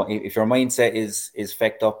if your mindset is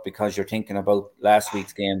fecked up because you're thinking about last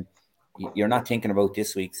week's game, you're not thinking about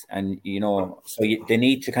this week's. And so they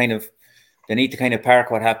need to kind of park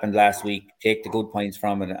what happened last week, take the good points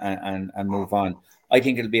from it, and move on. I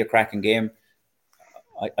think it'll be a cracking game.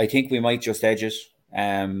 I think we might just edge it,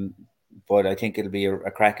 but I think it'll be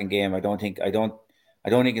a cracking game. I don't think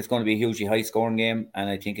it's going to be a hugely high scoring game, and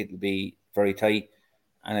I think it'll be very tight.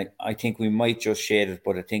 And I think we might just shade it,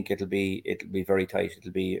 but I think it'll be very tight.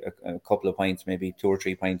 It'll be a couple of points, maybe 2 or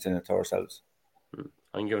 3 points in it to ourselves.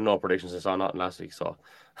 I'm giving no predictions. I saw nothing last week, so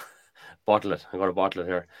bottle it. I'm going to bottle it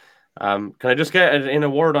here. Can I just get in a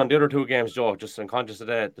word on the other two games, Joe? Just I'm conscious of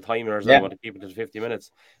the timers. I want to keep it to 50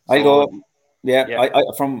 minutes. So, I'll go. Yeah.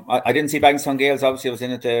 I didn't see Bagnstown Gales. Obviously, I was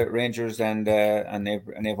in at the Rangers and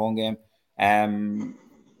Naomh Eoin game.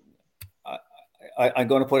 I'm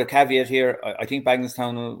going to put a caveat here. I think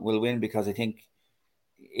Bagnstown will win because I think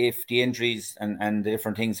if the injuries and the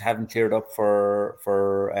different things haven't cleared up for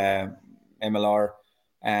MLR,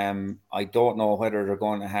 I don't know whether they're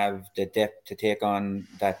going to have the depth to take on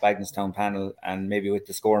that Bagnstown panel, and maybe with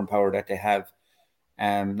the scoring power that they have.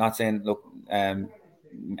 Not saying, look,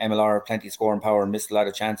 MLR plenty of scoring power and missed a lot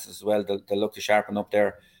of chances as well. They'll look to sharpen up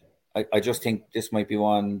there. I just think this might be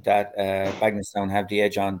one that Bagnstown have the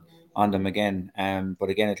edge on them again. But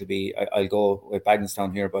again, it'll be, I'll go with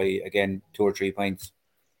Bagnstown here by, again, 2 or 3 points.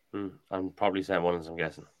 I'm probably St. Mullins, I'm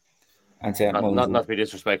guessing. And St. Mullins. Not to be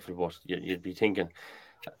disrespectful, but you'd be thinking.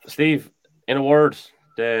 Steve, in a word,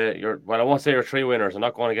 I won't say you're 3 winners. I'm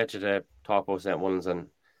not going to get you to talk about St. Mullins and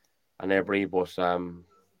Naomh Eoin, but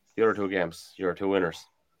the other 2 games, you're 2 winners.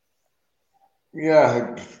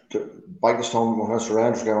 Yeah, Bygnestown, when I was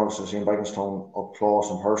Rangers game, obviously seen Bygnestown up close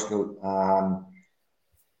and personal.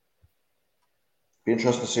 Be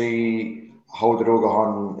interesting to see how they do go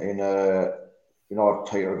on in a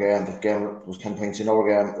tighter game. The game was 10 points in our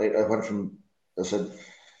game. I went from, I said,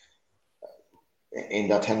 in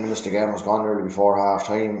that 10 minutes the game was gone early before half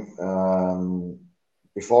time.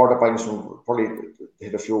 Before that, Bygnestown probably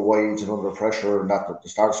hit a few wides and under pressure, and that they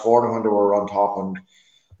started scoring when they were on top, and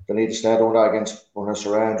they need to stay doing that against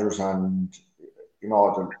Munster Rangers. And you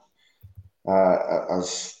know,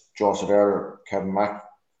 as Joe said earlier, Kevin Mack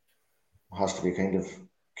has to be kind of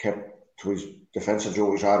kept to his defensive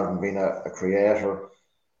duties rather than being a creator.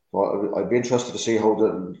 But I'd be interested to see how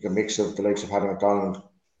the mix of the likes of Paddy McDonald,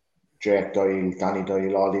 Jake Doyle, Danny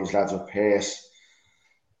Doyle, all these lads with pace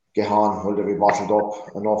get on. Will they be bottled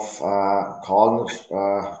up enough? Calling it,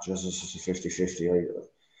 just it's a 50-50.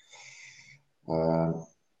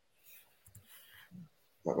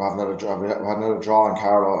 We have another draw in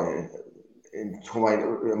Carlow. I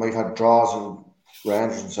might have draws and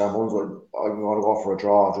Rangers and Sam Huns. I'm going to go for a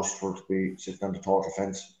draw just for it to be sitting on the total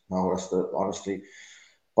fence. No, that's the honestly.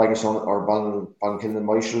 Bygnestown or Ballinkillen and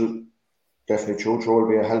Michael definitely Chucho will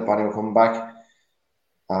be a help anyway coming back.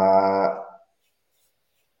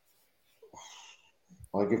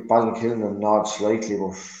 I'll give Ballinkillen a nod slightly,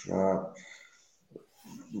 but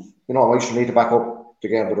Michael need to back up the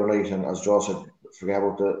game the other night, and as Joe said, forget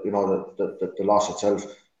about the loss itself.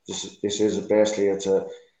 This is basically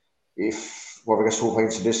if whoever gets 2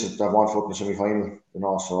 points in this is that one foot in the semi final,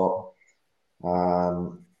 so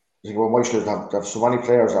I think when Michael have so many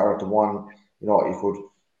players that are at the one, you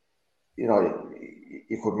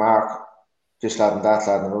could mark this lad and that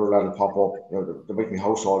lad and another lad will pop up. There might be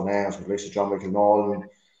household names, the likes of John Michael Nolan,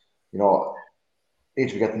 need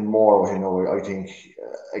to be getting more of him. I think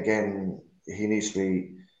again he needs to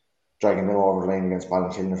be dragging them over the line against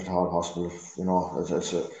Ballinkillen if at all possible.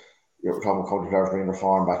 You're talking about county players bringing their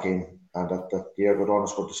form back in, and that Diego Dunn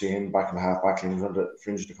is good to see him back in the half back line. He's on the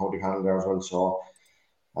fringe of the county panel there as well. So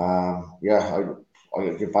I'll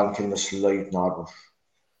give Ballinkillen a slight nod, but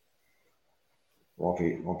won't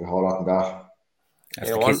be a whole lot in that. That's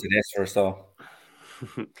the kiss of this for us, though.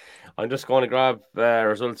 I'm just going to grab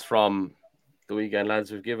results from the weekend,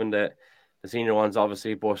 lads. We've given the senior ones,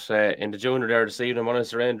 obviously, but in the junior there this evening,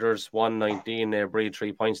 Mullins Rangers 119, they breed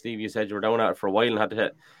 3 points. Steve, you said you were down at it for a while and had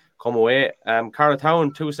to come away.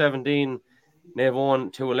 Carltown 217, Naomh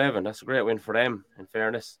Eoin 211. That's a great win for them, in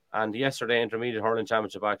fairness. And yesterday, intermediate hurling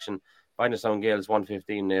championship action, Bygnestown Gales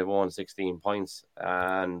 115, Naomh Eoin 16 points,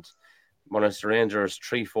 and Mullins Rangers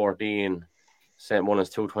 314. St. Mullins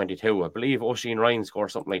 222. I believe Oisin Ryan scored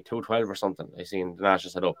something like 212 or something. I seen the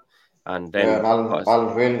Nash set up. And then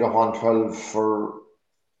Alan Whale got 112 for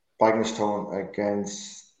Bygnestown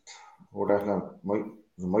against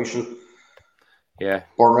Michael. Yeah.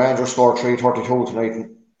 Burn Rangers scored 332 tonight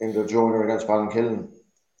in the junior against Ballinkillen.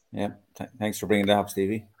 Yeah, thanks for bringing that up,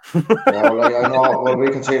 Stevie. I know. Well, we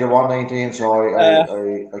conceded 119, so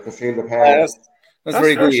I can feel the pain. That's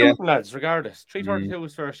very good, shooting, lads. Regardless, 332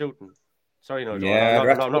 is fair shooting. Sorry, no, Joe. Yeah,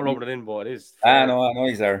 I'm not rubbing it in, but it is. I know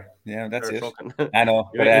he's there. Yeah, that's it. I know.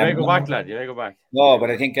 You may go back, lad. You may go back. No, but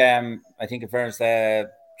I think in fairness, they're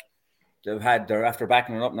after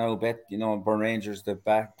backing it up now a bit. Burn Rangers, they've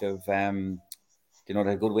they had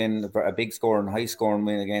a good win, a big scoring, high scoring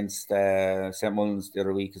win against St. Mullins the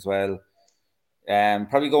other week as well.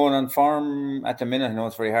 Probably going on form at the minute. I know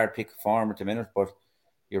it's very hard to pick form at the minute, but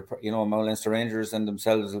Mullins Rangers and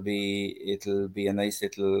themselves it'll be a nice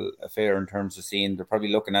little affair in terms of seeing. They're probably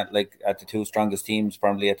looking at the two strongest teams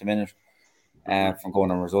probably at the minute, from going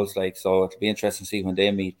on results so it'll be interesting to see when they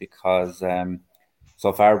meet, because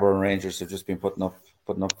so far Burn Rangers have just been putting up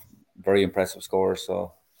very impressive scores,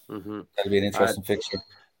 so that'll be an interesting fixture.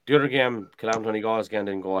 The other game, Killam Donegal again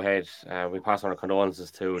didn't go ahead. We pass on our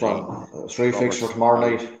condolences to the three fixture tomorrow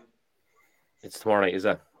night. It's tomorrow night, is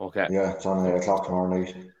it? Okay. Yeah, it's on 8 o'clock tomorrow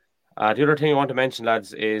night. The other thing I want to mention,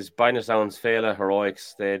 lads, is Bygnestown's Fela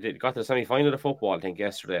Heroics. They got to the semi-final of football, I think,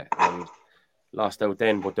 yesterday, and lost out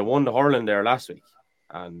then. But they won the hurling there last week,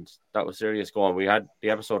 and that was serious going. We had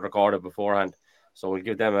the episode recorded beforehand, so we'll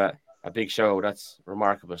give them a big show. That's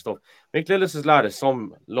remarkable stuff. Mick Lillis's lad is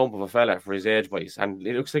some lump of a fella for his age, boys, and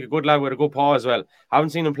he looks like a good lad with a good paw as well.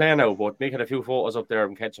 Haven't seen him play now, but Mick had a few photos up there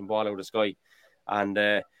and catching ball out of the sky. And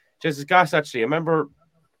just as gas, actually, I remember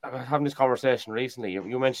having this conversation recently.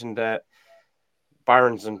 You mentioned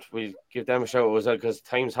Barons, and we'll give them a shout as well, because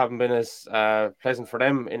times haven't been as pleasant for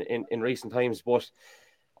them in recent times. But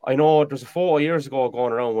I know there was a photo years ago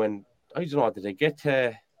going around when, I don't know, did they get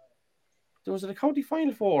to, was it a county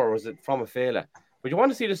final for, or was it from a Fela? But you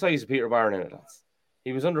want to see the size of Peter Barron in it, lads.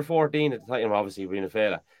 He was under 14 at the time, obviously being a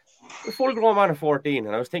fella. A full grown man at 14,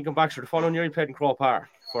 and I was thinking back to the following year he played in Crow Park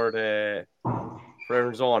for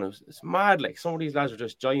Aaron's Own. It's mad, like some of these lads are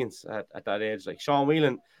just giants at that age. Like Sean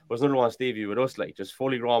Whelan was another one, Stevie, with us, like just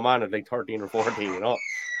fully grown man at like 13 or 14, you know.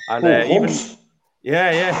 And even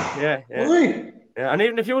yeah. Really? Yeah, and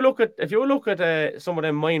even if you look at some of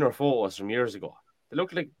them minor photos from years ago, they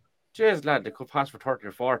look like, jeez, lad, they could pass for 30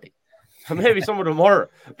 or 40. Maybe some of them were.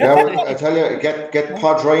 Yeah, well, I tell you, get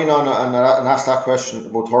Pod Ryan on and ask that question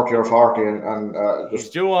about 30 or 40 and He's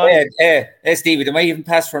just... due on. Hey, Stevie, they might even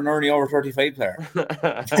pass for an early over 35 player.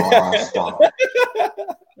 Stop.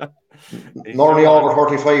 Normally over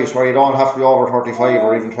 35, where you don't have to be over 35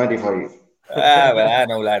 or even 25. Well, I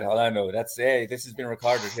know, lad. All I know. That's this has been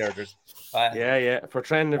recorded here. Yeah, for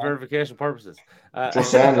trend and verification purposes.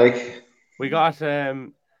 Just saying, like, we got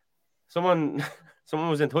someone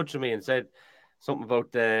was in touch with me and said something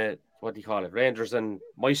about the what do you call it, Rangers and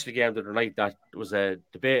Meister game the other night. That was a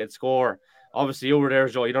debated score. Obviously, you were there,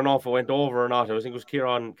 Joe. You don't know if it went over or not. I think it was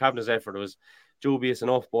Kieran Kavanagh's effort. It was dubious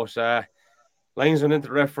enough, but linesman into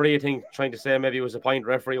the referee, I think, trying to say maybe it was a point.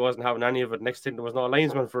 Referee wasn't having any of it. Next thing, there was no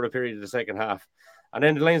linesman for a period of the second half. And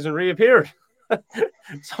then the linesman reappeared.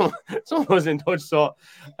 Someone was in touch. So,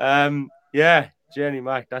 yeah, Jenny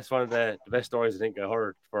Mac, that's one of the best stories I think I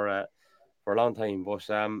heard for a long time. But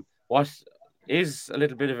what is a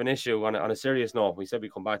little bit of an issue on a serious note, we said we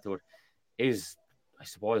come back to it, is, I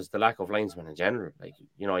suppose, the lack of linesmen in general. Like,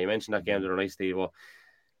 you know, you mentioned that game the other night, Steve.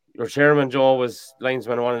 Your chairman, Joe, was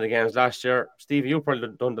linesman in one of the games last year. Steve, you probably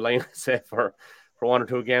done the line, say, for one or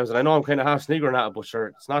two games. And I know I'm kind of half sniggering at it, but sure,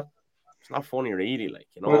 it's not funny really, like,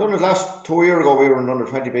 you know. Well, I done it last 2 years ago. We were in under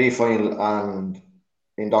 20B final and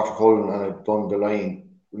in Dr. Cullen, and I'd done the line.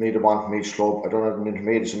 We needed one from each club. I done it in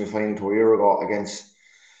intermediate semi-final 2 years ago against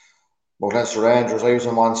Mullins Rangers. I was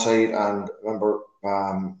on one side, and I remember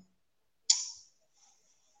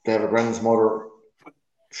David Grenn's mother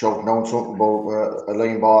shouting down something about a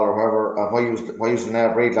line ball or whatever. Why use the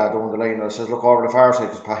Naomh Eoin lad down the line? And I says, look over the far side,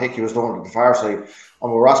 because Pat Hickey was down to the far side.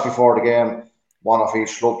 And we were asked before the game, one of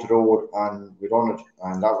each club to do it, and we done it.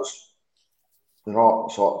 And that was, you know,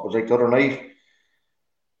 so it was like the other night.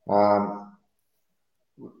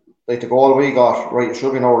 Like the goal we got, right, it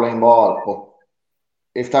should be an overline ball, but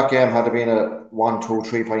if that game had been a 1, 2,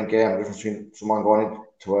 3 point game, the difference between someone going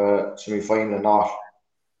into a semi-final and not,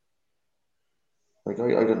 like, I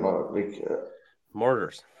didn't know, like...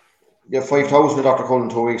 murders. Yeah, 5,000 in Dr. Cullen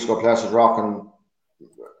 2 weeks ago, place is rocking,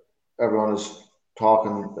 everyone is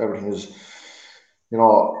talking, everything is, you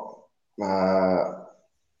know,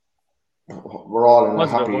 we're all in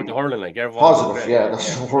positive a happy... about the hurling, like, positive, yeah,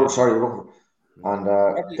 that's the word, sorry. And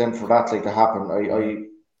then for that, like, to happen, I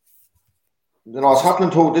you know, it's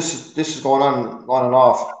happening too. This is going on and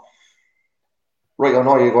off. Right, I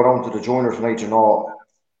know you go down to the junior tonight, you know,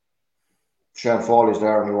 Shane Foley's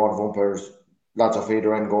there and you want umpires, lads off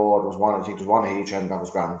either end go. There was one, I think there was one at each end that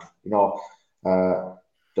was grand. You know,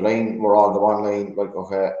 the line, we're all the one line, like,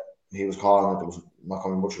 okay, he was calling it, there was not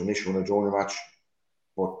coming much of an issue in a junior match.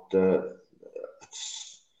 But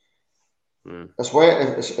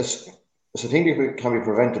it's a thing that can be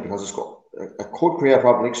prevented, because it could create a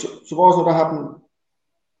problem. Like, suppose that happened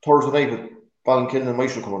Thursday night with Ballinkillen and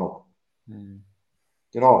Michael coming up.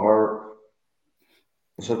 You know, where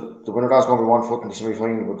so the winner that's going to be 1 foot in the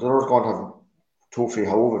semi-final, but the other's going to have 2 feet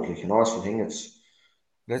over it. Like, you know, that's the thing.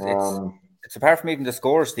 It's apart from even the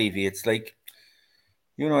score, Stevie. It's like,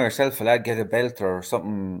 you know yourself, a lad get a belt or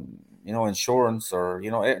something, you know, insurance, or,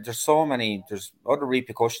 you know, there's other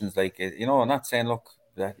repercussions. Like, you know, I'm not saying, look,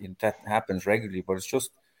 that happens regularly, but it's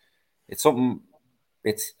something.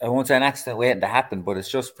 I won't say an accident waiting to happen, but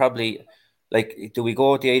it's just probably, like, do we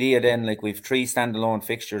go with the idea then, like, we've 3 standalone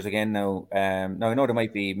fixtures again now? Now I know there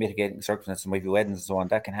might be mitigating circumstances, there might be weddings and so on.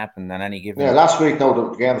 That can happen on any given. Yeah, last week now the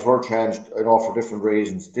games were changed, I know, for different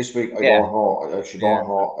reasons. This week I don't know. I actually don't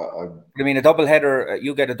know. I mean, a double header.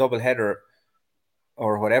 You get a double header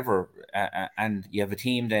or whatever, and you have a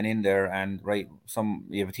team then in there, and you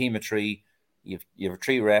have a team of 3. You have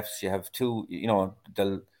 3 refs. You have 2. You know,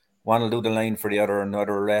 one will do the line for the other, and the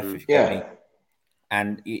other ref. If you get me.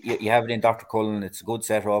 And you have it in Dr. Cullen. It's a good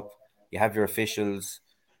setup. You have your officials.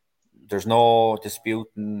 There's no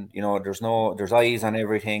disputing. You know, there's eyes on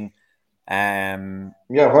everything.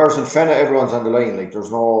 Whereas in Fenna, everyone's on the line. Like, there's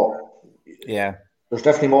no. Yeah. There's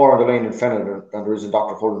definitely more on the line in Fenna than there is in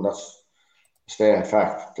Dr. Cullen. That's a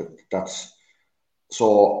fact. That's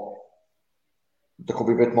so. There could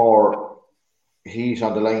be a bit more heat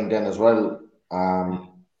on the line then as well.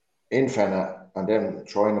 In Fenna, and then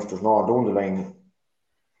trying if there's no one doing the line.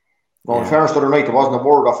 No, in fairness to the night, there wasn't a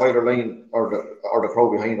word off either line or the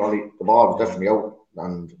crowd behind. Only the ball was definitely out,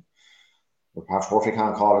 and perhaps Murphy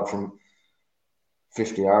can't call it from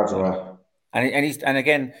 50 yards away. And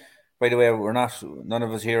again, by the way, none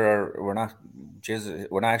of us here we're not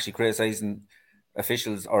actually criticising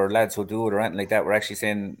officials or lads who do it or anything like that. We're actually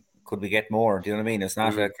saying, could we get more? Do you know what I mean? It's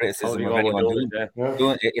not a criticism of anyone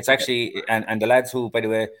doing it. It's actually, and the lads who, by the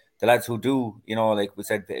way, the lads who do, like we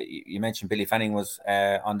said, you mentioned Billy Fanning was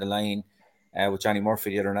on the line with Johnny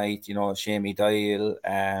Murphy the other night, Shamey Dial,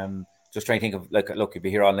 just trying to think of, look, you'd be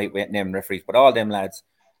here all night naming referees, but all them lads,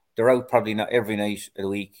 they're out probably not every night of the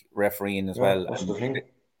week refereeing as well. That's the thing.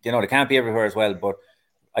 They can't be everywhere as well, but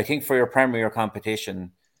I think for your premier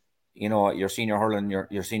competition, your senior hurling,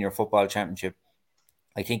 your senior football championship,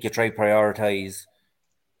 I think you try to prioritise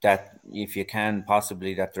that if you can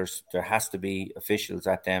possibly, that there has to be officials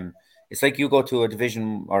at them. It's like you go to a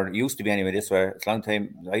division, or it used to be anyway this way, it's a long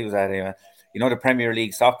time I was at anyway, the Premier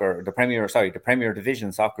League soccer, the Premier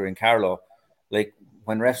Division soccer in Carlow, like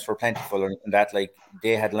when refs were plentiful and that, like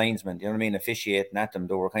they had linesmen, you know what I mean, officiating at them.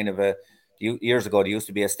 They were kind of years ago, they used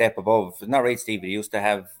to be a step above. It's not right, Steve, they used to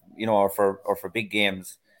have, or for big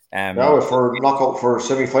games. For knockout, for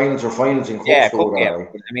semi-finals or finals in cups.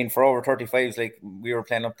 I mean, for over 35s, like we were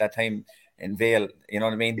playing up that time in Vale, you know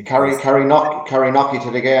what I mean? You carry Knocky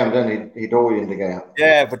to the game, then he'd owe you in the game.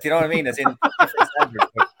 Yeah, but you know what I mean? As in different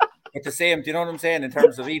standards. But the same, do you know what I'm saying? In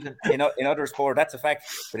terms of even in other sport, that's a fact.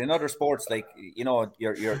 But in other sports, like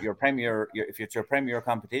your premier, if it's your premier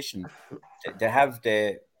competition,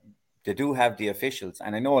 they do have the officials.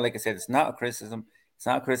 And I know, like I said, it's not a criticism. It's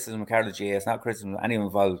not a criticism of Carlow GA. It's not a criticism of anyone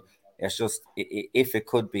involved. It's just if it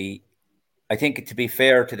could be, I think, to be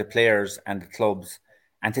fair to the players and the clubs,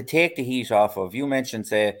 and to take the heat off of. You mentioned,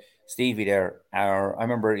 say, Stevie there, or I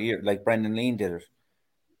remember like Brendan Lean did it.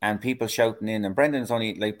 And people shouting in, and Brendan's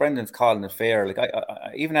calling it fair. Like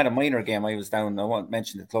I even had a minor game, I was down. I won't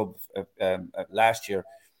mention the club last year,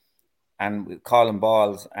 and calling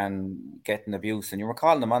balls and getting abuse, and you were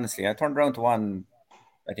calling them honestly. I turned around to one,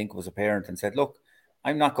 I think it was a parent, and said, "Look,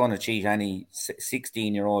 I'm not going to cheat any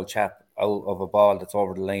 16-year-old chap out of a ball that's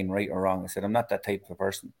over the line, right or wrong." I said, "I'm not that type of a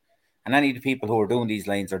person, and any of the people who are doing these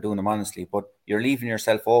lines are doing them honestly. But you're leaving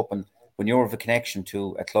yourself open when you have a connection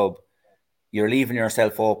to a club." You're leaving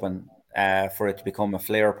yourself open for it to become a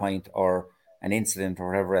flare point or an incident or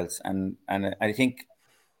whatever else. And I think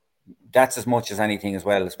that's as much as anything as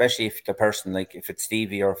well, especially if the person, like if it's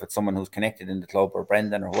Stevie or if it's someone who's connected in the club or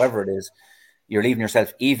Brendan or whoever it is, you're leaving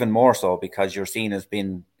yourself even more so because you're seen as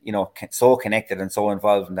being, so connected and so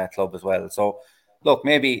involved in that club as well. So, look,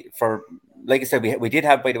 maybe like I said, we did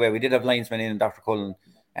have, by the way, linesmen in, Dr. Cullen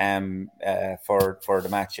for the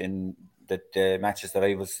match in the matches that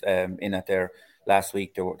I was in at there last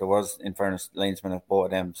week. There was, in fairness, linesmen at both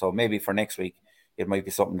of them. So maybe for next week, it might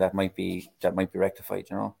be something that might be rectified.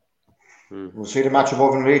 We'll see the match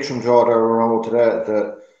above in Leitrim, Joe. There were out today.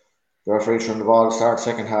 The referee turned the ball to start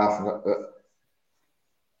second half, and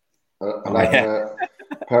a lad in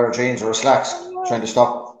a pair of jeans or slacks trying to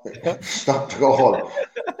stop the goal.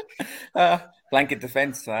 Blanket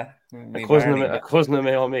defence, a cousin of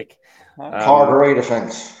Mick. Corduroy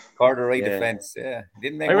defence. Corduroy defence, yeah. I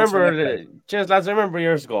remember, lads, I remember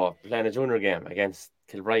years ago playing a junior game against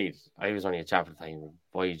Kilbride. I was only a chap at the time.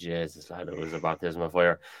 Boy, Jesus, lad, it was a baptism of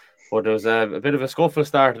fire. But there was a bit of a scuffle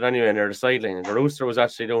started anyway near the sideline, and the rooster was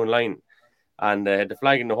actually doing line, and the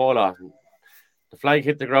flag in the whole lot. The flag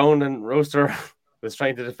hit the ground, and Rooster was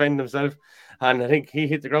trying to defend himself, and I think he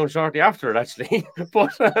hit the ground shortly after it, actually.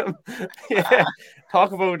 But yeah,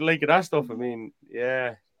 talk about like that stuff. I mean,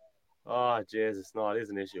 yeah. Oh, Jesus, no, it is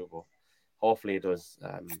an issue, but hopefully it does.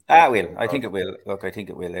 I think it will. Look, I think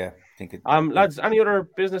it will, yeah. I think it, lads, any other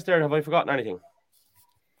business there? Have I forgotten anything?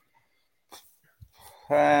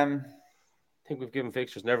 I think we've given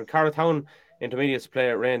fixtures and everything. Carlowtown Intermediates play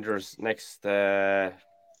at Rangers next, 6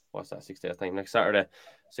 days time? Next Saturday,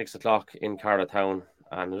 6 o'clock in Carlowtown.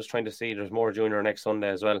 And I'm just trying to see, there's more junior next Sunday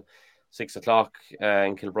as well. 6 o'clock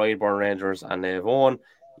in Kilbride, Burn Rangers and Vaughan.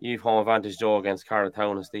 You've home advantage, Joe, against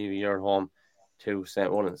Carlowtown, and Stevie, you're home to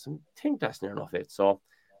St. Mullins. I think that's near enough it. So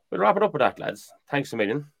we'll wrap it up with that, lads. Thanks a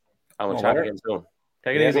million. And we'll chat again soon.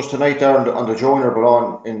 Take it easy. Just tonight there on the junior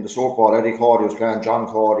ballon in the softball, Eddie Cody was playing, John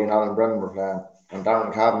Cody and Alan Brennan were playing, and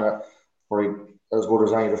Darren Cabinet, probably as good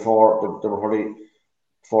as any before. They were probably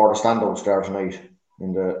for the standouts there tonight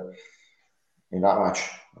in that match.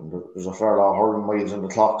 And there's a fair lot of hurling miles in the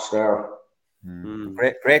clocks there.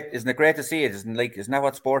 Great, isn't it great to see it? Isn't that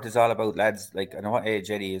what sport is all about, lads? Like, I know what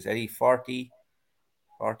age Eddie is. Eddie 40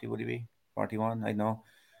 would he be? 41, I know.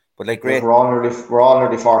 But like Yeah, great. we're all nearly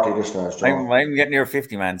 40 this stage, John. I'm getting near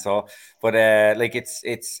 50, man. So, but like it's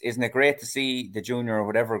isn't it great to see the junior or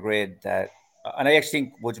whatever grade that? And I actually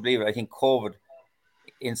think, would you believe it? I think COVID,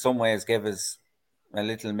 in some ways, gave us a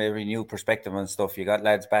little maybe new perspective on stuff. You got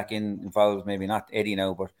lads back involved, maybe not Eddie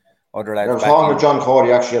now, but other I lads was back talking in. to John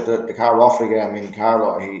Cody actually at the Carl Offaly game. I mean,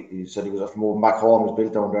 Carlo, he said he was after moving back home. He's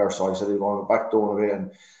built down there, so he said he was going back down a bit.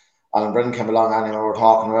 And Alan Brennan came along and we were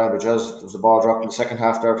talking around because there was a ball dropped in the second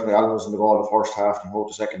half there. Alan was in the goal the first half and he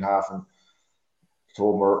moved the second half, and the two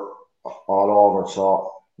were all over.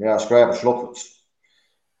 So yeah, it's great. But look, it's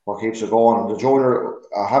what keeps it going. The junior,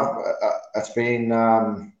 it's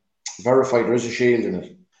been verified. There is a shield in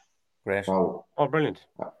it. Great. Now, Oh, brilliant.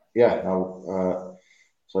 Yeah. Now,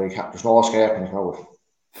 so there's no escaping it now.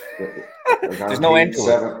 There's no end to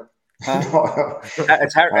it. Huh?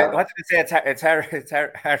 It's hard. What did I say? It's hard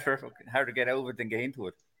to get out of it than get into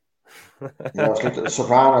it. Yeah, it's like the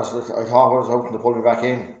Sopranos. I thought I was out and they pulled me back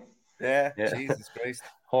in. Yeah. Jesus Christ.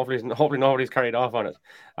 Hopefully nobody's carried off on it.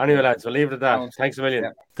 Anyway, lads, we'll leave it at that. Thanks a million.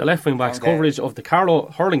 Yeah. The Left Wing Backs coverage of the Carlow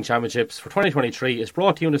Hurling Championships for 2023 is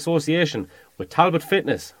brought to you in association with Talbot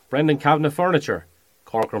Fitness, Brendan Kavanagh Furniture,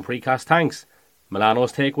 Corcoran Precast Tanks,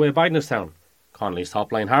 Milano's Takeaway Bidnestown, Connolly's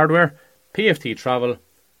Top Line Hardware, PFT Travel,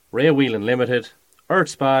 Ray Whelan Limited, Earth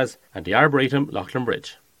Spas and the Arboretum Loughlin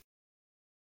Bridge.